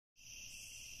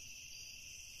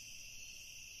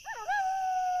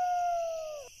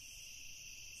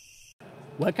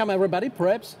welcome everybody.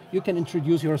 Perhaps you can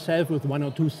introduce yourself with 1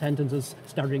 or 2 sentences,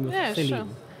 starting with Celine. Sure.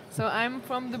 So I'm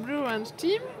from the Blue Orange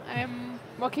team. I'm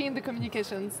working in the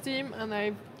communications team, and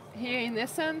I'm here in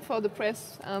Essen for the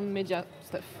press and media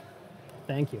stuff.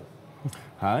 Thank you.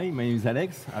 Hi, my name is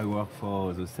Alex. I work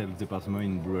for the sales department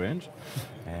in Blue Orange,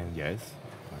 and yes,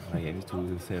 my aim is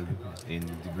to sell and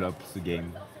develop the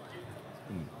game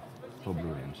for Blue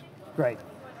Orange. Great.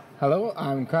 Hello,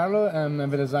 I'm Carlo. I'm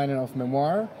the designer of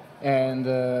Memoir, and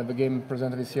the game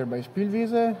presented is here by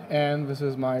Spielwiese, and this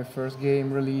is my first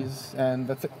game release, and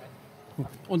that's it.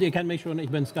 Und ihr kennt mich schon,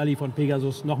 ich bin Scully von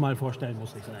Pegasus. Nochmal vorstellen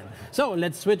muss ich sein. So,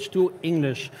 let's switch to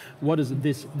English. What is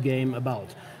this game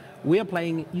about? We are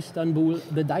playing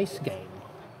ISTANBUL-The Dice Game.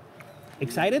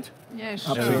 Excited? Yeah,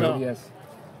 sure. Absolutely, yes.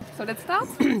 So let's start?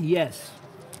 Yes.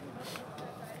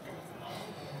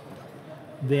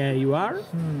 There you are.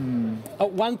 Oh,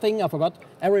 one thing I forgot.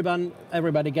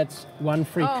 Everybody gets 1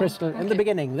 free crystal in the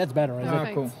beginning. That's better, isn't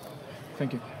it? Cool.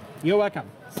 Thank you. You're welcome.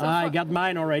 So I got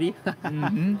mine already.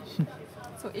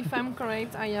 So if I'm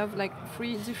correct, I have like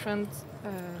 3 different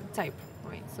type,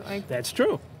 right? So That's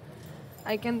true.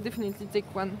 I can definitely take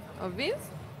one of these.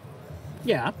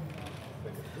 Yeah.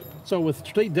 So with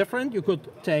 3 different, you could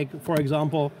take, for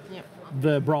example, Yeah.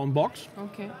 the brown box,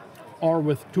 Okay. or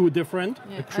with 2 different,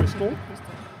 Yeah, the I crystal, take the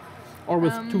crystal. or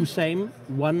with 2 same,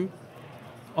 1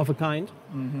 of a kind,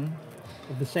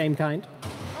 of the same kind.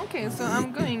 Okay, so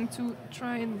I'm going to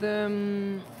try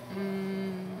the.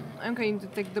 I'm going to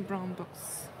take the brown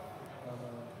box.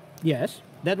 Yes,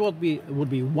 that would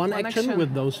be one action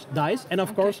with those dice, and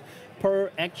of course,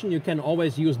 per action you can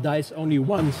always use dice only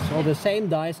once. So the same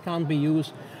dice can't be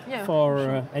used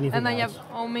for anything and I else. have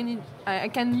how many? I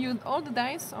can use all the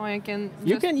dice, or I can.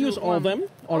 You just can use do all of one? them,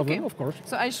 of them, of course.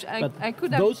 So But I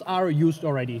could have. those are used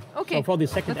already. Okay. So for the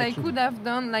second but action. I could have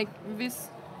done like this,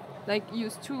 like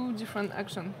use 2 different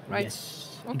action, right?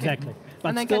 Yes, Okay. exactly. But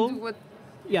and still, I can do what.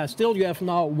 yeah, still you have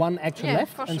now 1 action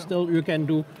left, for and sure. still you can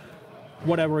do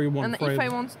whatever you want. And for if it. I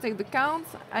want to take the cards,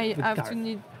 I have card. to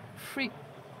need 3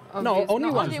 of No, these. only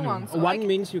one. Only one. So One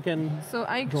means you can. So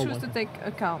I draw choose one. to take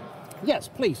a card. Yes,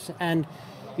 please, and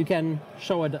you can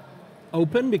show it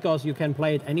open because you can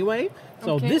play it anyway.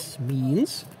 So Okay. this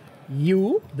means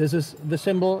you. This is the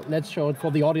symbol. Let's show it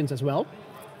for the audience as well.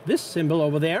 This symbol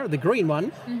over there, the green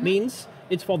one, means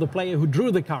it's for the player who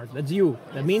drew the card. That's you.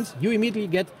 That means you immediately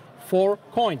get 4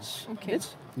 coins. Okay.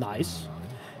 It's nice.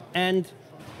 And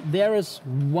there is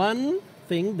one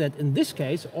thing that in this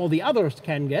case all the others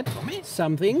can get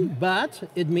something, but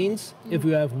it means if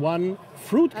you have 1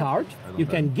 fruit card, you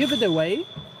can give it away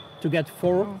to get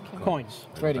 4 coins.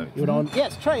 Trading. You don't.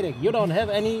 Yes, trading. You don't have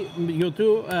any. You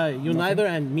two. You neither,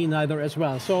 and me neither as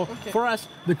well. So for us,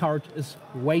 the card is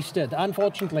wasted,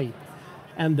 unfortunately,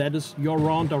 and that is your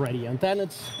round already. And then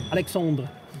it's Alexandre.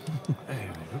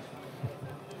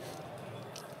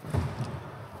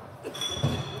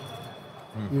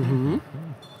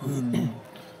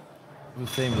 The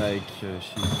same like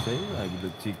she said, I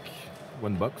will take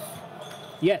 1 box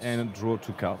Yes. and draw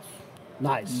 2 cards.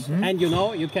 Nice. And you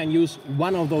know you can use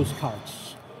 1 of those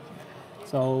cards.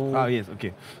 So. Ah yes,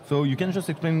 okay. So you can just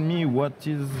explain me what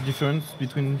is the difference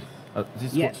between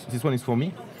this Yes. this one is for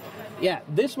me? Yeah,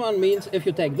 this one means if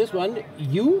you take this one,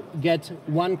 you get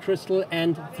 1 crystal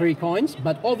and 3 coins,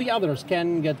 but all the others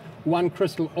can get 1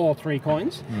 crystal or 3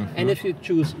 coins. And if you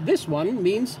choose this one,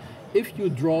 means if you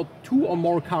draw 2 or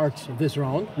more cards this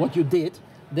round, what you did,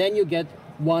 then you get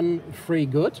 1 free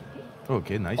good.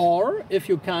 Okay, nice. Or if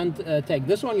you can't take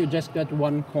this one, you just get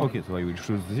 1 coin. Okay, so I will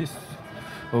choose this.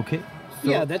 Okay. So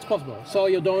Yeah, that's possible. So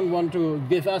you don't want to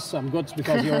give us some goods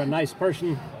because you're a nice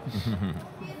person.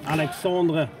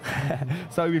 Alexandre.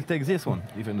 So I will take this one,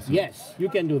 even so. Yes, you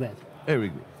can do that. Very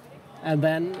good. And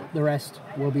then the rest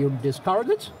will be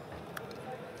discarded.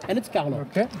 And it's Carlo.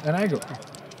 Okay, and I go.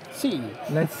 See.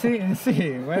 Let's see.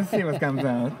 Let's see what comes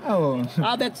out. Oh,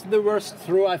 That's the worst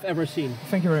throw I've ever seen.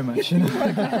 thank you very much.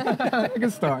 I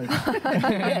can start.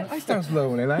 I start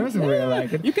slowly. I wasn't really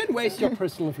like it. You can waste your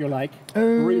crystal if you like.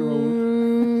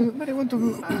 Reroll. But I want to.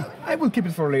 I will keep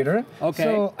it for later. Okay.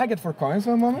 So I get 4 coins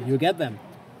for a moment. You get them.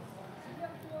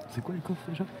 C'est quoi les coffres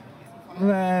déjà?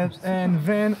 And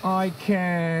then I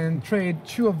can trade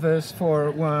 2 of this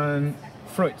for 1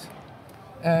 fruit.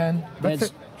 And that's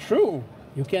That's it. true.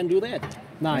 You can do that.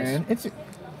 Nice. And it's it.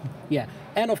 Yeah.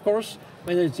 And of course,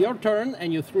 when it's your turn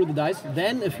and you threw the dice,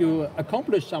 then if you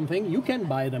accomplish something, you can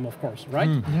buy them, of course, right?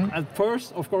 At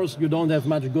first, of course, you don't have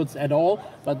much goods at all,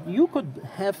 but you could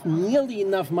have nearly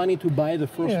enough money to buy the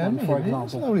first one, for maybe.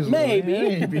 example. Slowly.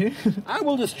 Maybe. I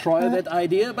will destroy that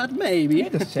idea, but maybe.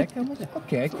 Just check.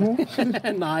 Okay, cool.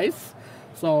 Nice.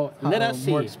 So let us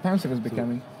see. More expensive it's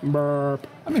becoming. Burp.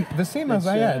 I mean, the same as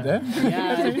I had, eh?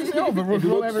 Yeah, It looks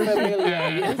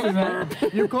familiar.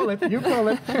 You call it, you call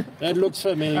it. That looks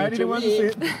familiar I didn't to want me.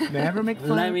 to see it. Never make fun.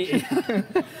 Let me.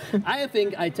 I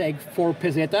think I take 4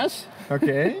 pesetas.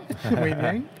 Okay.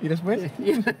 Win-win. You just win.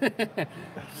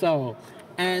 So,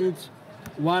 and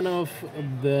one of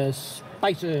the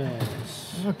spices.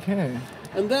 Okay.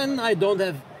 And then I don't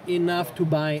have enough to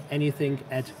buy anything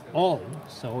at all.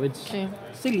 So it's Okay.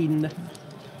 Celine.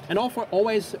 And also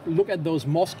always look at those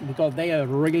mosques because they are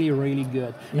really, really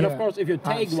good. And of Yeah. course, if you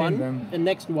I've take seen one, them. the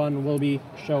next one will be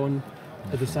shown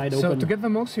at the side So open. to get the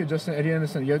most, you just, I didn't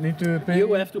understand, you need to pay...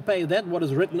 You have to pay that what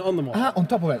is written on the mosque. Ah, on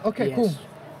top of it. Okay, Yes. cool.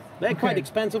 They're quite Okay.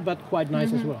 expensive, but quite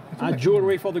nice as well. okay.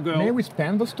 Jewelry for the girl. May we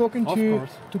spend this token Of to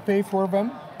course. pay for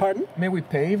them? Pardon? May we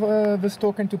pay this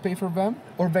token to pay for them?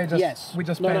 Or they just, Yes. we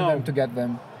just No, spend no. them to get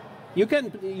them? You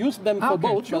can use them for Okay,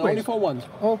 both, two but only ways. for one.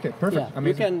 Okay, perfect. Yeah, you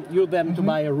Amazing. can use them to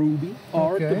buy a ruby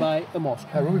or to Okay. buy a mosque.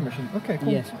 A ruby machine. Okay,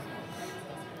 cool. Yes.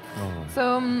 So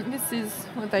this is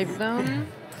what I've done.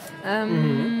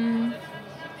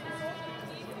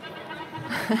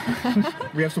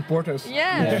 We have supporters.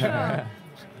 Yeah, sure.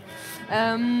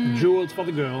 Jewels for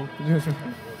the girl.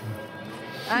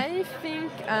 I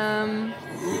think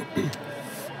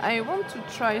I want to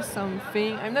try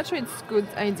something. I'm not sure it's a good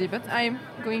idea, but I'm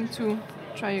going to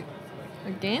try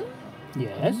again.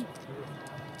 Yes.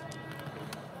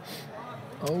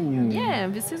 Oh. Yeah,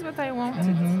 this is what I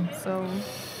wanted. So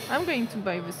I'm going to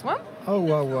buy this one. Oh,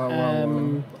 wow, wow,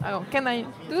 wow. Oh, can I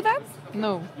do that?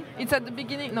 No. It's at the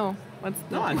beginning. No. What's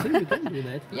the No, I think you can do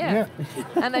that. yeah.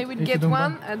 And I will you get don't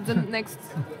one at the next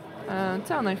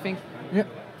turn, I think. Yeah.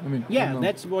 I mean, I Yeah, don't know.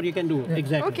 that's what you can do.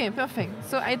 Exactly. Okay, perfect.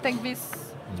 So I take this,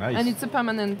 Nice. and it's a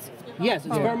permanent. Yes,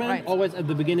 it's Oh, permanent, right. always at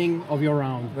the beginning of your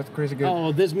round. That's crazy good.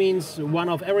 Oh, this means one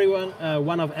of everyone,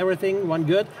 one of everything, one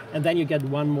good, and then you get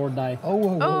one more die. Oh, whoa,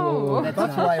 whoa, whoa, whoa. Oh.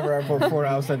 That's why we're for 4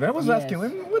 hours. I was Yes. asking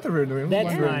him, what are we doing? That's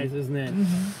Wondering. nice, isn't it?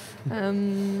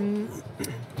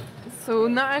 So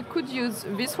now I could use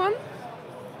this one,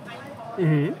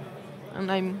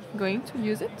 and I'm going to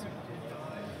use it.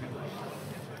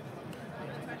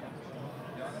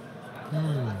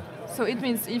 So it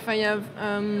means if I have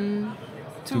two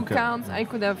Two cards, I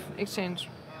could have exchange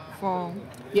for.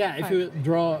 Yeah, if you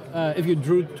draw, if you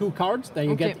drew 2 cards, then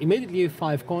you get Okay. immediately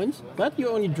 5 coins. But you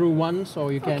only drew 1, so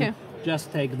you can Okay.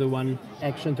 just take the 1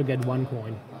 action to get 1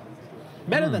 coin.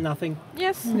 Better than nothing.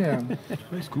 Yes. Yeah.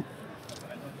 That's cool.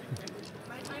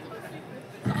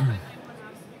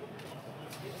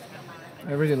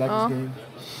 I really like this game.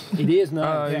 It is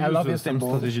now. I love the same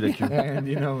Istanbul. strategy like you. And,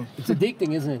 you know, It's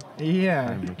addicting, isn't it? yeah,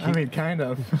 I'm I mean, kind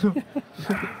of.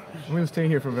 We'll stay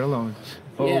here for very long.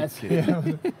 Yes.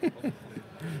 Okay.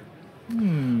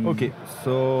 Okay,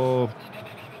 so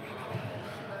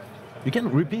you can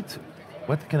repeat.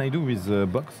 What can I do with the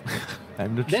box?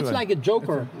 I'm not That's sure. like a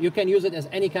joker. You can use it as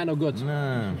any kind of goods.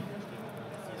 No.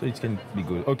 So it can be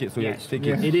good. Okay, so Yes. let's take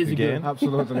Yeah. it. It is again. good.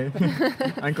 Absolutely.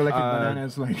 I'm collecting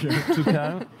bananas like.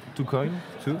 2 coin,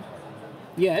 2,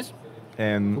 Yes.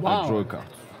 and Wow. I draw a card.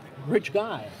 Rich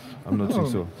guy. I'm not saying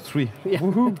so. 3. Yeah.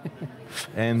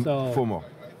 And So- 4 more.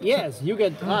 Yes, you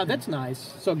get. Ah, that's nice.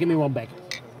 So give me 1 back.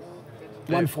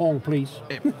 1 franc, please.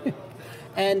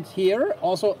 And here,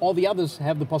 also, all the others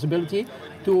have the possibility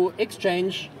to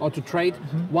exchange or to trade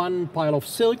 1 pile of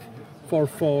silk for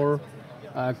 4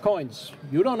 coins.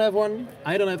 You don't have one.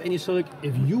 I don't have any silk.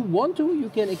 If you want to, you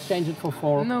can exchange it for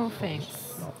 4. No thanks.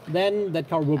 Then that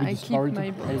card will be I keep discarded. my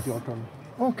And it's your turn.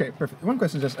 Okay, perfect. One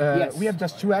question just, Yes. we have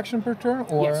just 2 action per turn,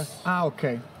 or? Yes. Ah,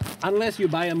 okay. Unless you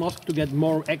buy a mosque to get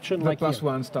more action, The like plus here.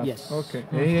 1 stuff. Yes. Okay.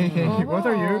 Hey. What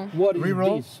are you? What is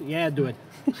Reroll? this? Yeah, do it.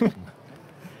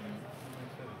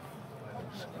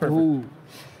 Perfect. Ooh.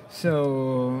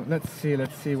 So let's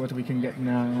see what we can get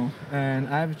now. And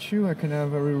I have 2. I can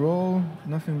have a reroll.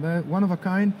 Nothing bad. 1 of a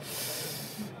kind.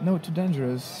 No, too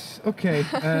dangerous. Okay.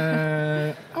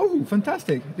 Oh,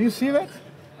 fantastic! Do you see that?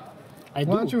 I do.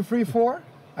 1, 2, 3, 4.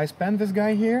 I spend this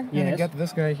guy here, and I Yes. get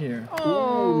this guy here.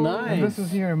 Oh, And this nice.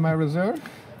 is here in my reserve.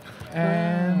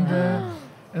 And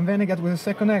then I get with a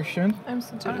second action. I'm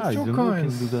so jealous. I 2 don't know who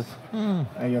coins. can do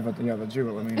that. You have a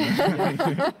jewel. I mean,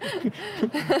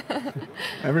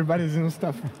 everybody's in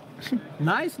stuff.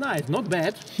 Nice, nice. Not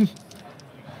bad.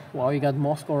 Wow, you got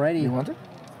mosque already. You want it?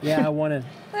 Yeah, I want it.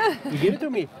 You give it to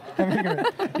me.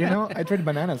 You know, I trade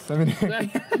bananas. I mean,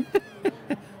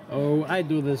 Oh, I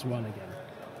do this one again.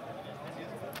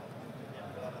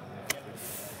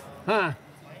 Ah.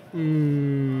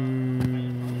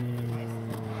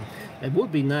 It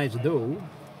would be nice though.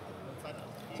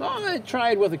 So I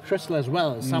tried with a crystal as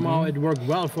well. Somehow it worked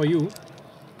well for you.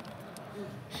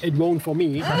 It won't for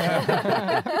me.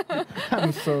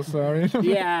 I'm so sorry.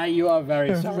 Yeah, you are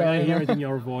very sorry. I hear it in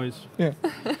your voice. Yeah.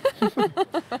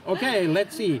 Okay,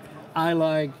 let's see.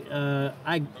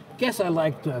 I guess I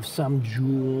like to have some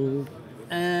jewel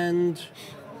and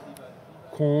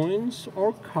coins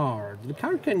or card. The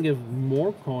card can give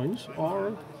more coins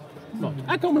or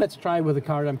not. Come, let's try with the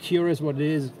card. I'm curious what it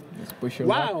is. Let's push your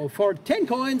luck. Wow, for 10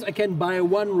 coins I can buy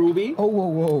 1 ruby. Oh, whoa,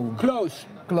 whoa. Close.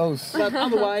 Close. But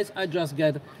otherwise I just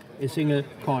get a single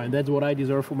coin. That's what I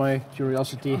deserve for my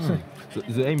curiosity. So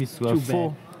the aim is to have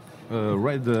Too 4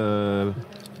 red.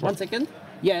 1 second.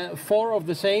 Yeah, 4 of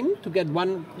the same to get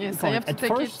 1 Yes, coin. I have to at take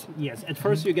first, Yes, at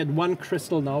first you get 1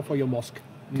 crystal now for your mosque.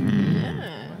 And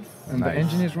the Nice.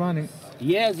 engine is running.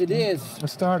 Yes, it is. I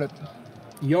started.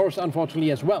 Yours,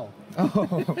 unfortunately, as well.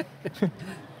 Oh.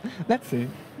 Let's see.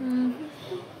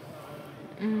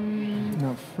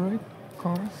 Now, fruit,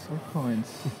 cars, or coins?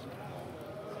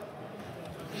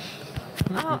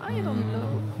 Oh, I don't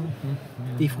know.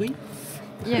 Des fruits?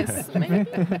 Yes, maybe.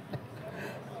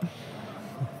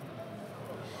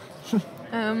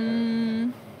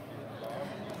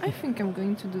 I think I'm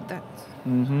going to do that.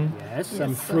 Yes,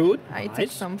 some Yes, so fruit. I Nice.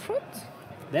 take some fruit.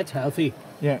 That's healthy.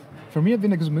 Yeah. For me, I've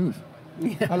been like smooth.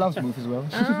 I love smooth as well.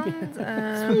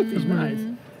 And is nice.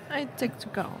 I take 2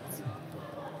 cards.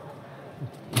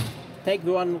 Take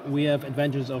the one we have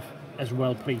advantages of as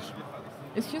well, please.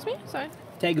 Excuse me? Sorry.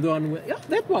 Take the one with, yeah,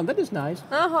 that one, that is nice.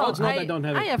 Oh, it's not, I don't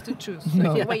have I it. have to choose.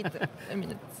 No. Okay, wait a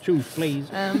minute. Choose, please.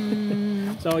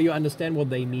 So you understand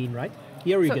what they mean, right?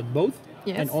 Here you So- get both,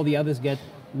 Yes. and all the others get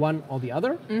one or the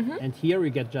other. And here you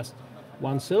get just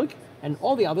 1 silk, and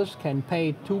all the others can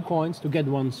pay 2 coins to get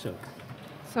 1 silk.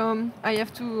 So I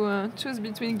have to choose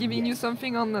between giving you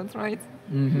something or not, right?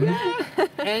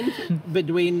 And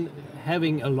between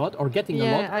having a lot or getting a lot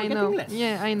Yeah, or I getting know. less.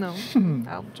 Yeah, I know.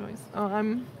 Hard choice. Oh,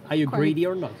 I'm. Are you quite- greedy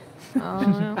or not?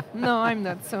 No, I'm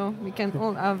not. So we can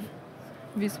all have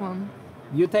this one.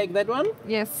 You take that one,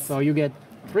 Yes. so you get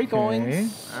 3 coins Okay.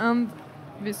 And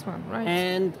this one, right?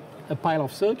 and a pile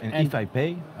of silk. And if I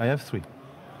pay, I have 3.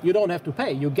 You don't have to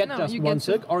pay. You get No, just you 1 get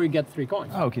silk or you get 3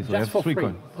 coins. Ah, okay, so I just have for 3 free.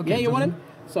 coins. Yeah, you want it?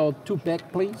 So 2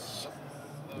 back, please.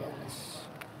 Yes.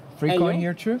 Free And coin you?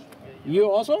 here, too.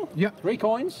 You also? Yeah. 3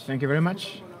 coins. Thank you very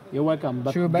much. You're welcome.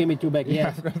 But 2 back. give me 2 back.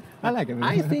 Yeah. I like it.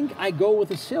 I think I go with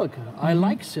the silk. I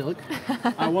like silk.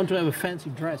 I want to have a fancy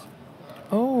dress.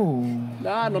 Oh.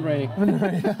 Nah, not really.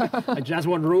 I just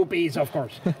want rupees, of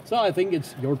course. So I think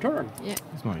it's your turn. Yeah.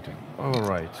 It's my turn. All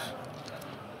right.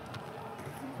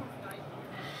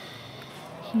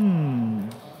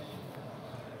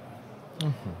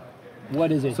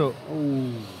 What is it? So,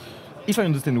 if I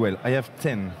understand well, I have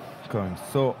 10 coins.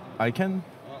 So I can.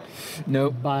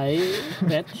 No. Buy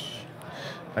that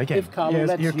I can. if Carlo Yes,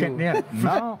 lets you can. Yeah.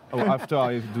 Now or after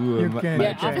I do You can.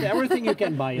 Yeah, Okay. after everything you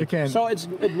can buy it. You can. So it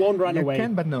won't run You away.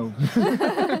 can, but no.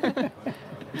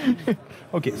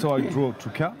 Okay, so I draw 2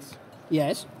 cards.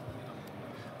 Yes.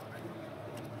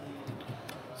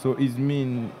 So it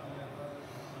means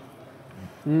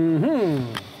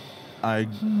I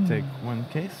take 1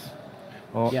 case.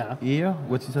 Or Yeah. here,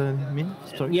 what does that mean?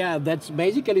 Sorry. Yeah, that's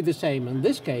basically the same. In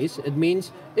this case, it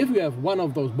means if you have one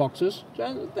of those boxes,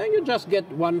 then you just get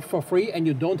one for free and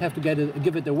you don't have to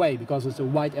give it away because it's a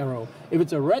white arrow. If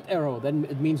it's a red arrow, then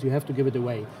it means you have to give it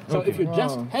away. So Okay. if you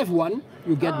just Wow. have one,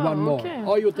 you get one more. okay.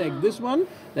 Or you take this one,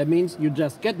 that means you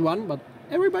just get one, but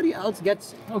everybody else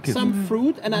gets Okay. some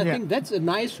fruit, and I Yeah. think that's a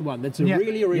nice one. That's a Yeah,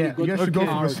 really, really yeah, good you should go for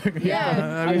card. the second. Yeah.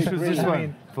 I will I choose agree. this I one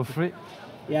mean- for free.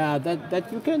 Yeah,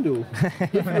 that you can do.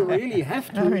 If you really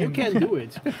have to, you can do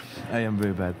it. I am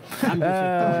very bad. I'm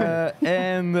just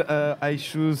And I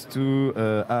choose to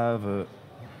have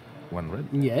 1 red.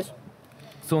 yes.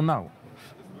 So now,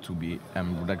 I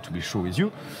would like to be sure with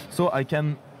you. So I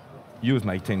can use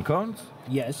my 10 coins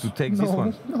Yes. to take this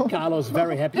one. Carlos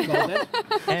very happy about that.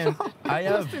 And I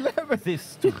have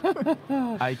this too.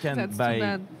 I can That's too buy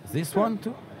bad. this one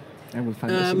too. I will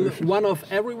find a solution. One of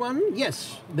everyone,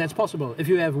 yes, that's possible. If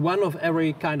you have one of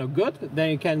every kind of good,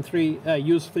 then you can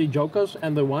use 3 jokers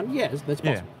and the one, yes, that's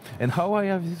Yeah. possible. And how I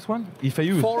have this one? If I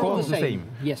use 4 4 of the same.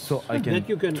 Yes. So I can, That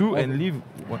you can 2 and offer. leave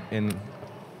one and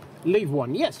Leave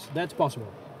one, yes, that's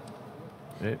possible.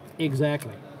 yeah.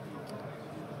 Exactly.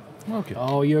 Okay.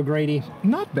 Oh, you're greedy.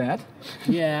 Not bad.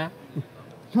 Yeah.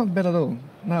 Not bad at all.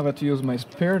 Now I have to use my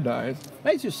spare dice.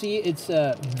 As you see, it's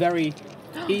a very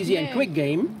easy and Yay. quick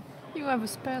game. You have a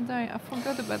spare die. I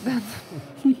forgot about that.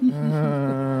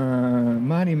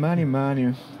 Money, money,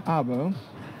 money. Ah, well.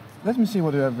 Let me see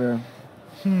what we have there.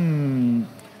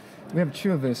 We have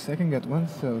 2 of this. I can get 1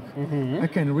 silk. I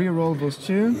can re-roll those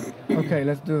 2. Okay,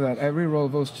 let's do that. I re-roll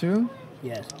those 2.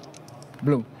 Yes.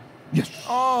 Blue. Yes.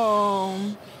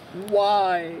 Oh.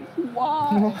 Why?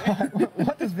 Why?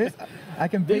 What is this? I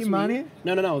can pay This money?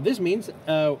 No. This means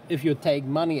if you take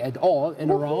money at all in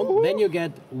a round, then you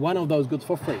get one of those goods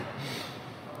for free.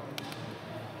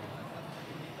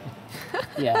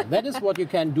 Yeah, that is what you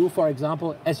can do, for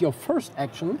example, as your first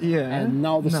action. Yeah. And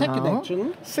now the second Now,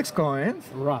 action. 6 coins.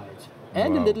 Right.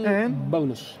 And a Wow. little And-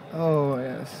 bonus. Oh,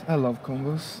 yes. I love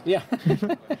combos. Yeah.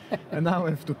 And now I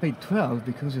have to pay 12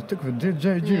 because you took the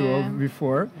JG roll Yeah.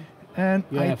 before. And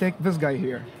I Yeah. take this guy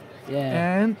here.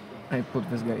 Yeah. And I put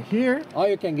this guy here. Or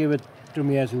you can give it to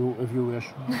me as you, if you wish.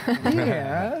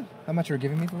 Yeah. How much are you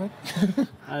giving me for that?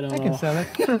 I don't I know. can sell it.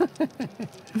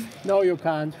 No, you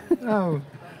can't. Oh.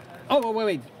 Oh,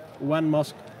 wait. One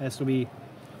mosque has to be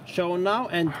shown now.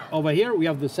 And over here we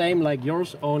have the same like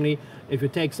yours, only if you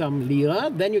take some lira,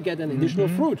 then you get an additional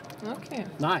fruit. Okay.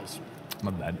 Nice.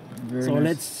 Not bad. Very So nice.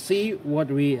 let's see what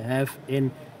we have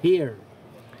in here.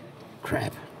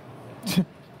 Crap.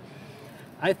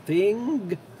 I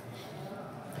think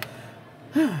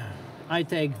I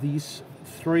take these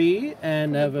 3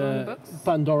 and have brown a box?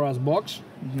 Pandora's box.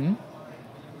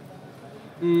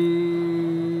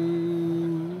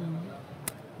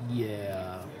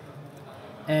 Yeah.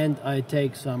 And I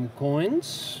take some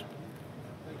coins.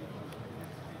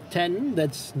 10,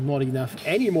 that's not enough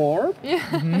anymore,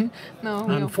 Yeah. No.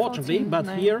 we are unfortunately, 14, but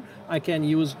 9. here I can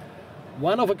use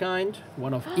one of a kind,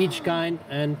 one of each kind,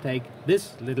 and take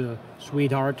this little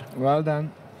sweetheart. Well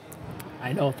done.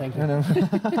 I know, thank I you. know.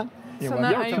 So Your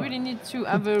now I turn. really need to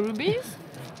have rubies.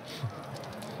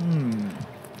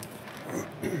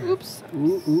 Oops.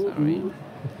 Sorry.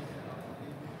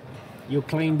 You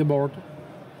clean the board.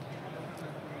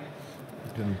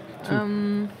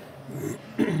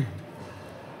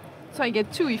 So I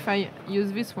get 2 if I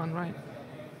use this one, right?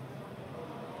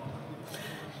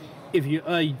 If you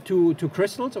two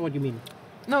crystals, or what do you mean?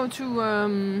 No,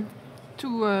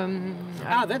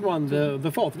 That one,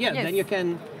 the fourth. Yeah, Yes. then you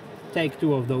can take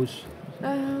 2 of those.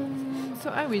 so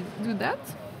I will do that,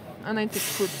 and I take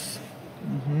fruits.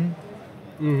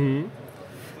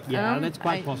 Yeah, that's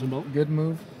quite I- possible. Good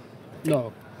move.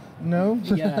 No. No?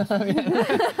 Yes.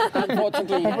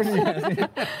 Unfortunately, yes.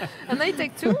 And I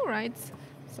take 2, right?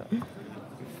 So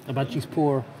But she's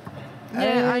poor.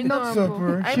 yeah, I know. not I'm so poor.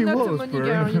 poor. I'm She not a was money poor.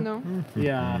 girl, you know.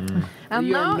 Yeah. And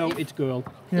You're now, no if, it girl.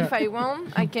 if I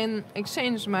want, I can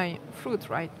exchange my fruit,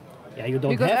 right? Yeah, you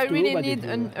don't Because have I to, really but need if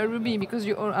you- a ruby, because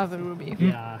you all have a ruby.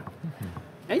 Yeah.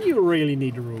 And you really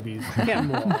need rubies.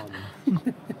 Come on.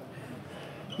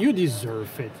 You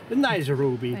deserve it. A nice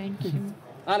ruby. Thank you.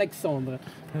 Alexandre.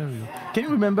 Can you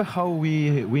remember how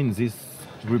we win these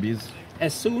rubies?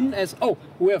 As soon as... Oh,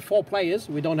 we have 4 players.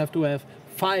 We don't have to have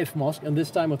 5 mosques. And this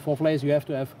time with 4 players, you have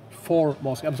to have 4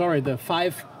 mosques. I'm sorry, the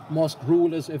 5 mosque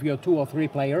rule is if you have 2 or 3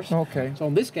 players. Okay. So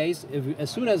in this case, as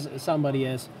soon as somebody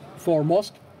has 4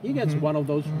 mosques, he gets one of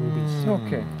those rubies.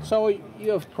 Okay. So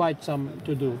you have quite some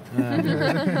to do.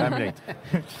 I'm late.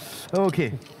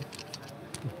 Okay.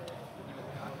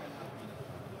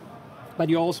 But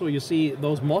you see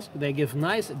those mosques, they give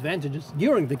nice advantages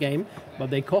during the game, but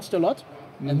they cost a lot,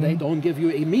 and they don't give you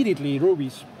immediately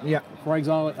rubies. Yeah. For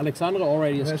example, Alexandra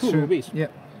already has That's 2 true. rubies. Yeah.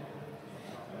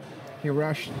 He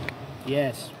rushed.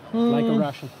 Yes, like a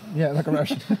Russian. Yeah, like a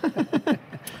Russian.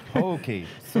 Okay.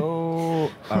 So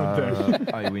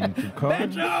I win 2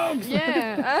 coins.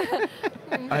 Yeah.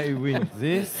 I win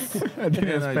this. I didn't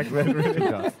and expect I that. draw 2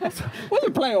 cards. What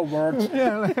a play of words.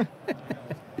 Yeah, like,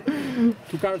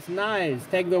 2 cards, nice.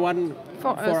 Take the one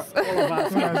For us. all of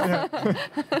us.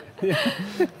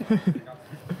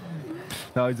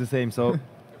 Now it's the same. So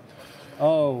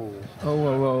Oh, oh,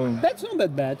 whoa, whoa. that's not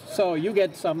that bad. So you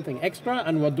get something extra,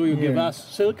 and what do you give Yeah. us?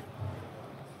 Silk?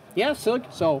 Yeah, silk.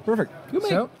 So Perfect. you may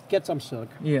So, get some silk,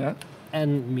 yeah.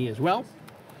 and me as well,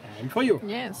 and for you.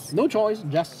 Yes. No choice,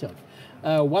 just silk.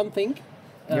 One thing,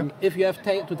 if you have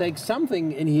to take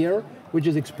something in here which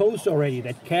is exposed already,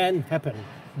 that can happen,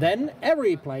 then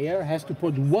every player has to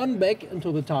put 1 back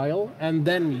into the tile, and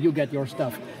then you get your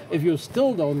stuff. If you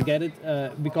still don't get it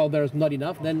because there's not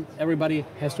enough, then everybody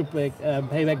has to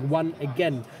pay back 1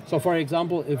 again. So for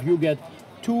example, if you get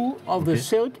 2 of the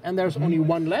silk and there's only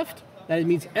 1 left, then it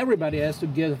means everybody has to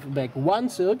give back 1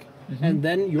 silk, and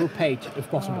then you're paid if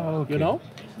possible. You know?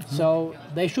 So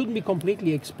they shouldn't be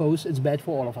completely exposed. It's bad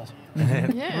for all of us.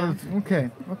 Yeah. Okay,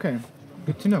 okay.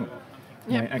 Good to know.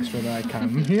 Yeah. My extra that I can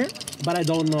here. But I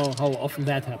don't know how often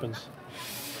that happens.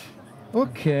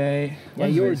 Okay. Yeah,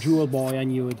 what's you're this? a jewel boy, I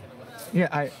knew it.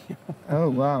 Yeah, Oh,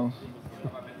 wow.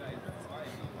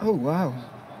 Oh, wow.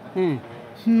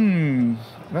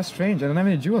 That's strange. I don't have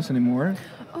any jewels anymore.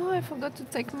 Oh, I forgot to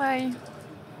take my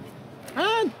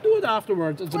Do it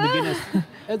afterwards. It's a beginner's.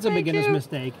 It's a Thank beginner's you.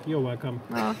 mistake. You're welcome.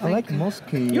 Oh, I like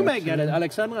Mosky. You may get it,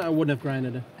 Alexandra. I wouldn't have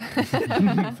granted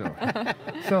it. So,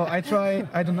 So I try.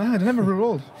 I don't know. I never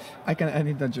rerolled. I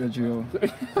need a jewel.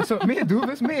 So may I do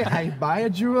this? May I buy a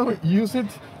jewel, use it,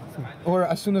 or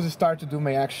as soon as I start to do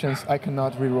my actions, I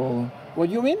cannot reroll. What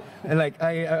do you mean? And like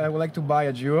I would like to buy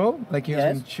a jewel, like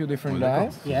using Yes. 2 different well,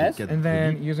 dice, Yes. get and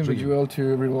then really using the tricky. jewel to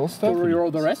reroll To stuff.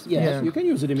 reroll the rest? Yes, Yeah. you can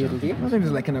use it immediately. I think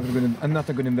it's like not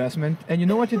a good investment. And you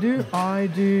know what to do? I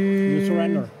do. You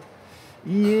surrender.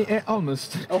 Yeah,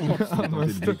 almost. Almost.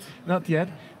 Almost. Not yet.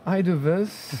 I do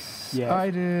this. Yes. I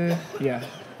do. Yeah,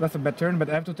 that's a bad turn, but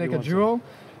I have to take You a want jewel,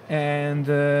 and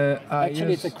I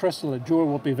Actually, use. it's a crystal. A jewel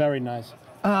would be very nice.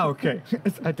 Ah, okay.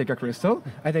 I take a crystal.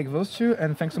 I take those 2,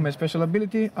 and thanks to my special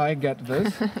ability, I get this,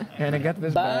 and I get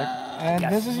this back, and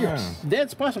this is yours.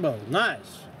 That's possible.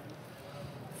 Nice.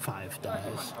 5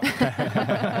 dice.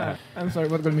 I'm sorry,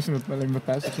 what got missing in the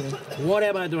past? What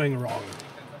am I doing wrong?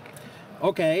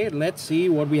 Okay, let's see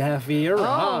what we have here.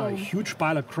 Ah, a huge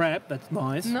pile of crap. That's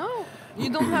nice. No,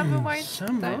 you don't have a white die.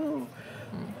 Somehow.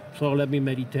 So let me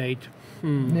meditate.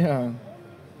 Yeah.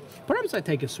 Perhaps I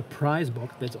take a surprise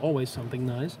box. That's always something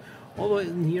nice. Although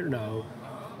in here, no.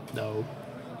 No.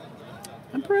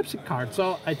 And perhaps a card.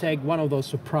 So I take one of those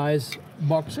surprise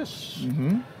boxes.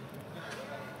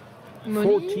 Money?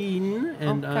 14,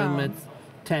 and I'm at cards.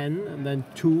 10, and then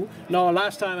 2. No,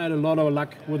 last time I had a lot of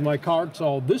luck with my cards,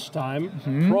 so this time,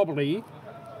 probably.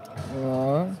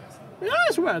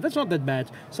 As well, that's not that bad.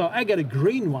 So I get a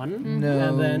green one, No.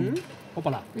 and then,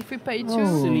 hoppala. If we pay 2,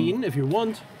 Celine, if you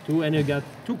want to, and you get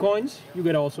 2 coins, you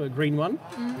get also a green one.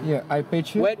 Yeah, I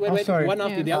paid you. Wait, I'm sorry. one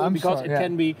after Yes. the other, I'm because sorry, it yeah.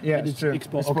 can be Yeah, that it's it's true.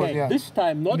 exposed. Exposed, Okay, yeah. this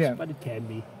time not, Yeah. but it can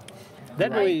be.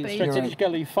 That Right, way, babe.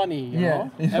 strategically funny, you Yeah.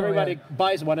 know? Yeah, Everybody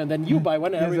buys one, and then you buy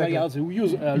one, and everybody else Exactly.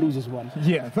 who loses one.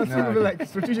 Yeah, that's No, like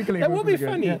strategically. That would be good.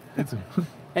 funny. Yeah.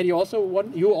 And you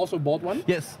also bought one?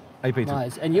 yes, I paid 2.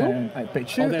 Nice. And you? And I paid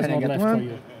you, Oh, there's and I not get left one. for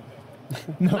you.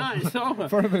 Nice. So,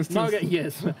 For those now I two. got-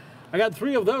 yes. I got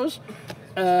 3 of those.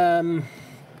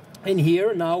 In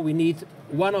here, now we need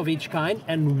 1 of each kind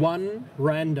and 1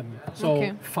 random. So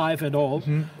Okay. 5 at all.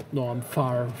 No, I'm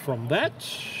far from that.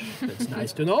 That's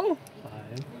nice to know.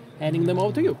 I'm handing them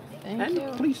over to you. Thank and you.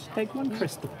 please take 1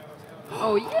 crystal.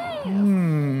 Oh yeah.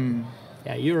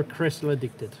 Yeah, you're crystal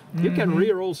addicted. You can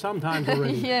reroll sometimes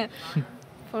already. Yeah,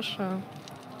 for sure.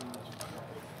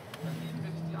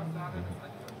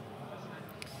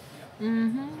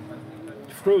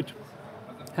 Fruit.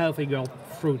 Healthy girl.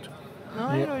 Fruit. No,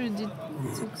 I already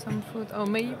took some fruit. Oh,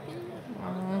 maybe.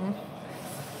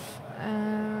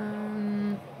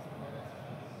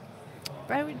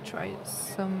 I will try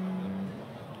some.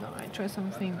 No, I try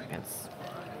something else.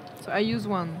 So I use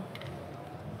 1.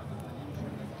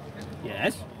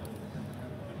 Yes.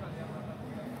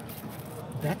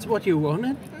 That's what you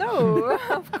wanted? No,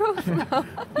 of course not.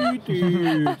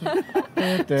 Too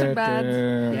bad.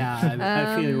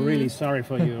 Yeah, I feel really sorry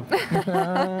for you.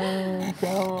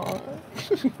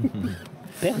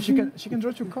 She can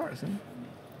draw 2 cards. Huh?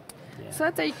 So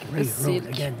I take a Reroll silk.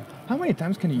 again. How many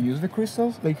times can you use the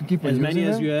crystals? Like you can keep on As many using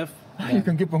as them? you have. You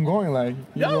can keep on going like.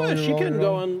 you No, roll, she roll, can roll.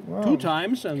 go on Wow. 2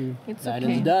 times and It's that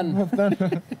okay. is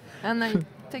done. And I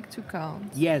take 2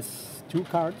 cards. Yes, 2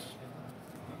 cards.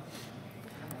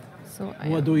 So I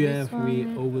What do you this have we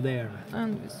one over there?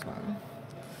 and this one.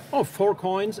 Oh, 4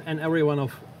 coins, and every one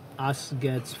of us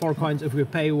gets 4 coins if we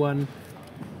pay one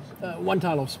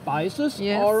tile of spices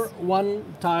Yes. or 1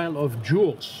 tile of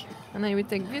jewels. And I will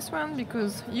take this one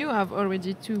because you have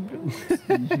already 2 blues.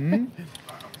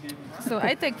 So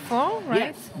I take 4,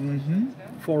 right? Yes.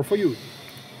 4 for you.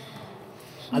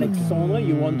 Alexandra,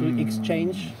 you want to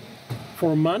exchange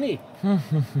for money?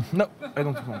 No, I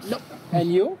don't want. No.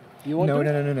 And you? You want No,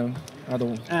 to? no, no, no, no. I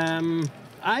don't.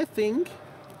 I think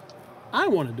I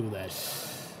want to do that.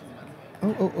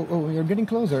 Oh, you're getting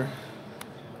closer.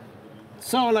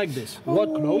 So like this. What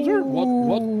closer? What?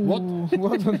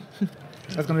 What?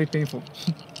 That's gonna be painful.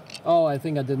 Oh, I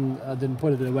think I didn't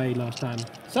put it away last time.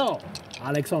 So,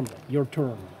 Alexandra, your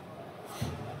turn.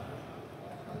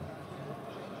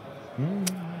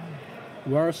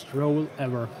 Worst roll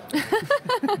ever.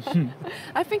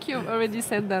 I think you've already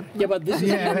said that. Yeah, but this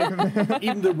is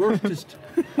even the worstest.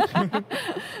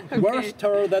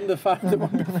 Worster than the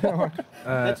one before.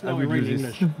 That's I not will real use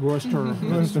this. English. Worster.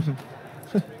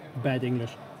 Bad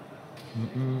English.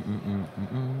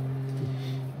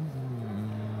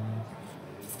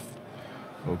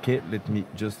 Okay, let me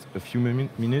just a few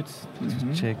minutes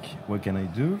to check what can I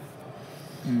do.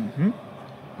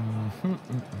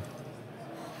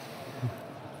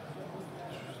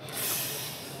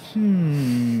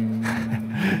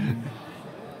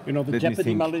 You know the Let me Jeopardy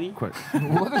think. melody?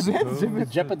 What is it? The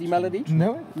Jeopardy melody?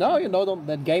 No? No, you know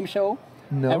that game show?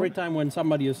 No. Every time when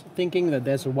somebody is thinking that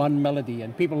there's one melody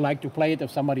and people like to play it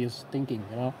if somebody is thinking,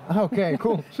 you know? Okay,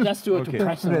 cool. Just to Okay.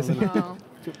 press them a little bit. Oh.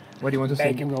 What do you want to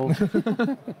Make say? him go.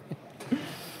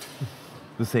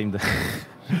 The same.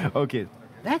 Okay,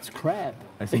 That's crap.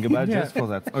 I think about Yeah. just for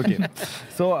that. Okay,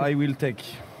 so I will take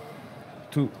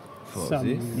 2 for Some,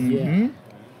 this. yeah.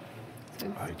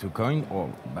 I took coin or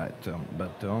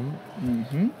bottom.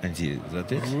 And see, is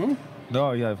that it?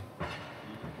 No, you have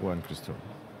 1 crystal.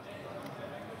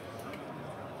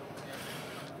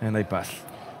 And I pass.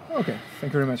 Okay,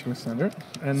 thank you very much, Alexander.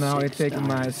 And now I 6 take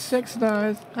my 6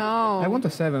 dice. Oh. I want a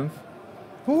 7th.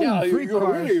 Oh, Yeah, three you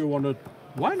cards. really want to.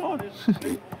 Why not?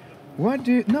 What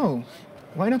do you... No.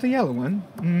 Why not a yellow one?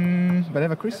 But I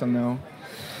have a crystal now.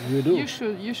 You do. You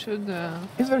should. You should.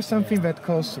 Is there something that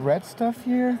costs red stuff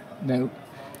here? No.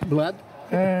 Blood?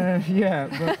 Yeah,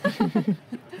 but...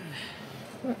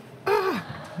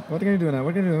 What can I do now?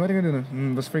 What can I do? What can I do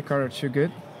now? Those 3 cards are too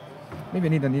good. Maybe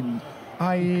I need...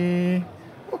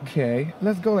 Okay,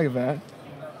 let's go like that.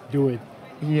 Do it.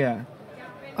 Yeah.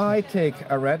 I take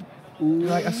a red,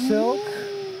 like a silk.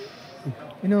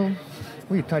 You know,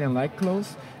 we Italian like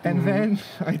clothes. And then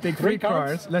I take 3 Three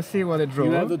cards? cards. Let's see what I draw.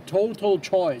 You have the total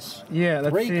choice. Yeah,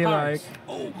 let's 3 see cards. like...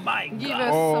 Oh my give god.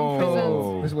 us some presents.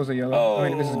 Oh. This was a yellow. I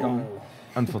mean, this is gone.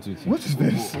 Unfortunately. What is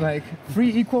this? Like 3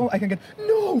 equal, I can get...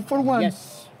 No, for 1.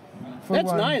 Yes. For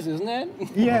That's 1. nice, isn't it?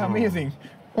 Yeah, amazing.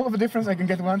 All of the difference, I can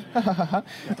get 1.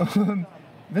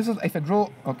 This is, if I draw...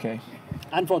 Okay.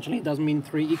 Unfortunately, it doesn't mean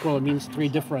 3 equal, it means 3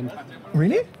 different.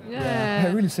 Really? Am I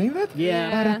Yeah. really saying that?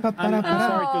 Yeah. I'm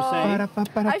sorry to say.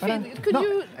 I think. Could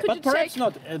you But perhaps check?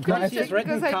 not. Because he has check?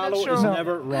 written Because I'm not Carlo is sure.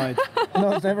 never right.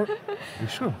 No, it's never... You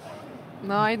sure?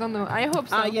 No, I don't know. I hope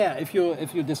so. Yeah, if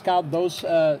you discard those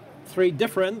 3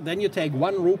 different, then you take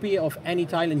 1 rupee of any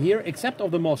tile in here, except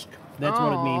of the mosque. That's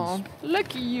what it means. Oh,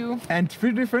 lucky you. And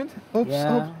 3 different? Oops,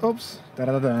 Yeah. oops.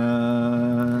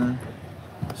 Da-da-da-da.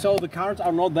 So the cards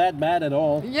are not that bad at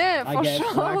all. Yeah, I for guess.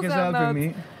 sure. Luck is they're helping not.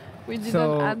 me. We didn't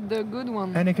So- add the good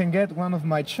one. And I can get one of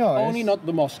my choice. Only not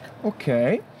the mosque.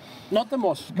 Okay. Not the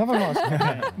mosque. Never lost.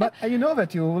 But you know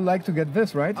that you would like to get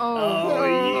this, right? Oh,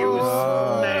 you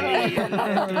smelly.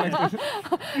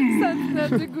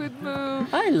 that's not a good move.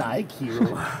 I like you.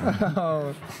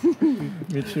 Oh,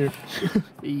 me too.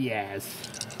 Yes.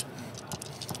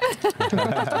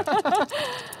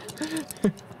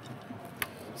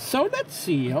 So let's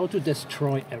see how to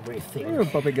destroy everything. You'll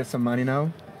probably get some money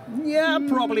now. Yeah,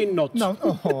 probably not. No.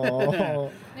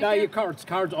 Oh. Yeah, your cards.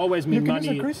 Cards always mean You can money.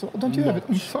 use a crystal. Don't you have it?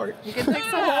 I'm sorry. You can take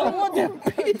some. Oh, what a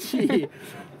pity!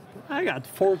 I got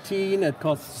 14. It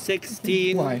costs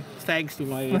 16. Why? Thanks to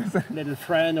my little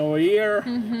friend over here.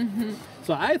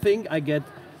 So I think I get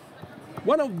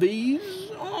one of these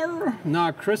or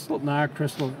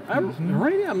crystal.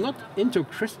 I'm not into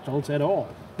crystals at all.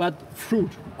 But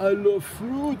fruit. I love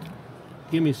fruit.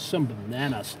 Give me some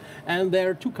bananas. And there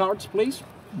are 2 cards, please.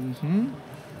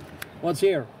 What's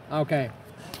here? Okay.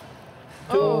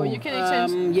 Oh, you can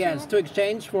exchange. Yes, to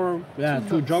exchange for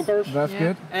 2 jokers. That's Yeah.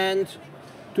 good. And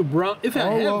to brown, if I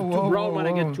have whoa, to brown when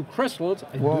I whoa. get 2 crystals,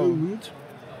 I Whoa. don't.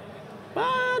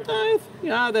 But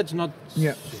that's not.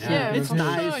 Yeah. Yeah, it's for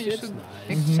nice. Sure you it's should nice.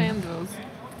 exchange those.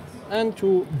 And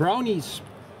 2 brownies.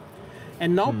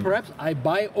 And now perhaps I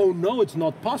buy. Oh no, it's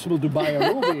not possible to buy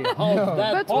a ruby. How's No.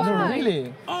 that But possible? why?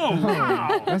 Really? Oh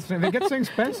wow! That's, they get so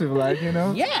expensive, like, you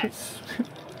know? Yes.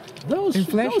 Those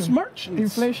Inflation. merchants.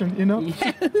 Inflation, you know?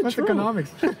 Yeah, That's true.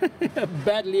 economics.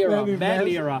 Bad lira. Very Bad bad.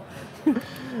 lira.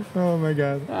 Oh my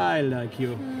god. I like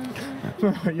you.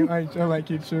 I like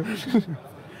you too.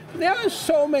 There are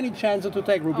so many chances to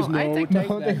take rupees. Oh, I no, take- take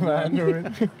No, that take one. that, do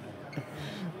it.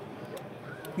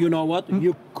 You know what?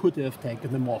 You could have taken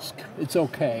the mosque. It's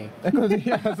okay.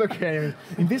 Yeah, that's okay.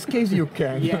 In this case, you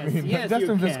can. Yes, yes, just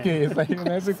you in this can. case, like,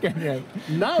 that's okay. Yeah.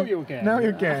 Now you can. Now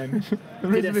you can.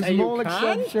 There is Did I a say you small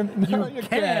can't? exception. Now you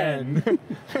can.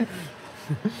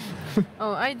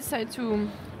 Oh, I decide to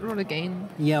roll again.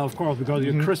 Yeah, of course, because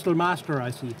you're crystal master,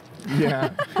 I see. Yeah.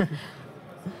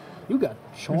 You got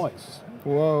choice.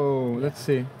 Whoa. Let's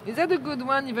see. Is that a good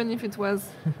one, even if it was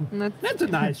not? That's a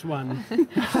nice one.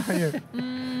 Yeah,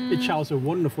 It shows a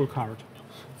wonderful card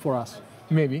for us,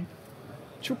 maybe.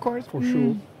 2 cards for sure.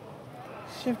 You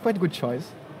have quite good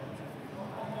choice.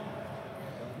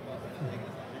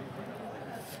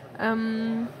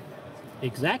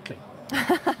 Exactly.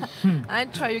 I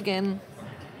try again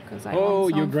because I Oh,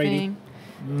 want you're greedy.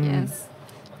 something. Yes.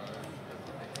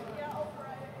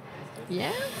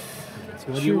 Yes, That's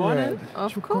what you wanted.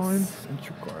 of 2 course. coins and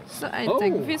 2 cards. So I Oh.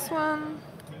 take this one.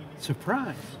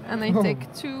 Surprise. And I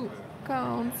take 2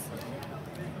 cards.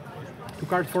 2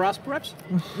 cards for us, perhaps?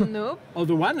 Nope. Oh,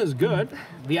 the one is good.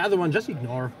 The other one, just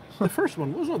ignore. The first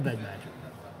one was not that bad.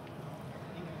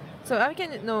 So I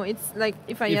can, no, it's like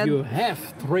if I If had, you have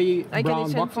 3 I can brown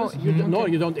exchange boxes, for- you don't, no,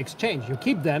 Okay. you don't exchange. You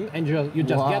keep them and you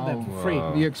just get them for free.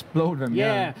 Wow. You explode them.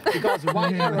 Yeah, because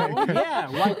white arrow,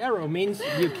 white arrow means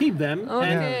you keep them, Okay.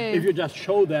 and if you just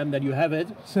show them that you have it,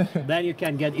 then you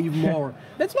can get even more.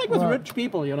 That's like with Wow. rich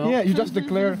people, you know. Yeah, you just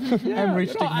declare, I'm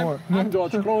rich, you know, take more. I'm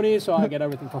George Clooney, so I get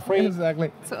everything for free.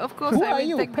 Exactly. so of course Who I are will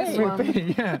you? take this Pay.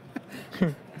 one. Yeah.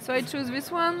 So I choose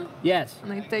this one Yes.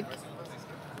 and I take,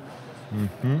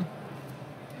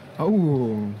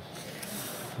 Oh.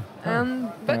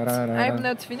 but Da-da-da-da. I'm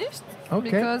not finished Okay.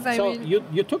 because I So will,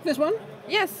 you took this one,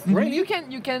 yes, Really? you can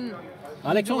do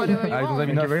Alexandre? whatever you I don't want. have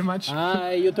Thank you very enough.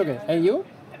 much. You took it, and you,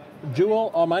 jewel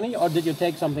or money, or did you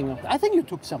take something else? I think you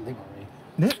took something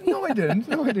already. No, I didn't.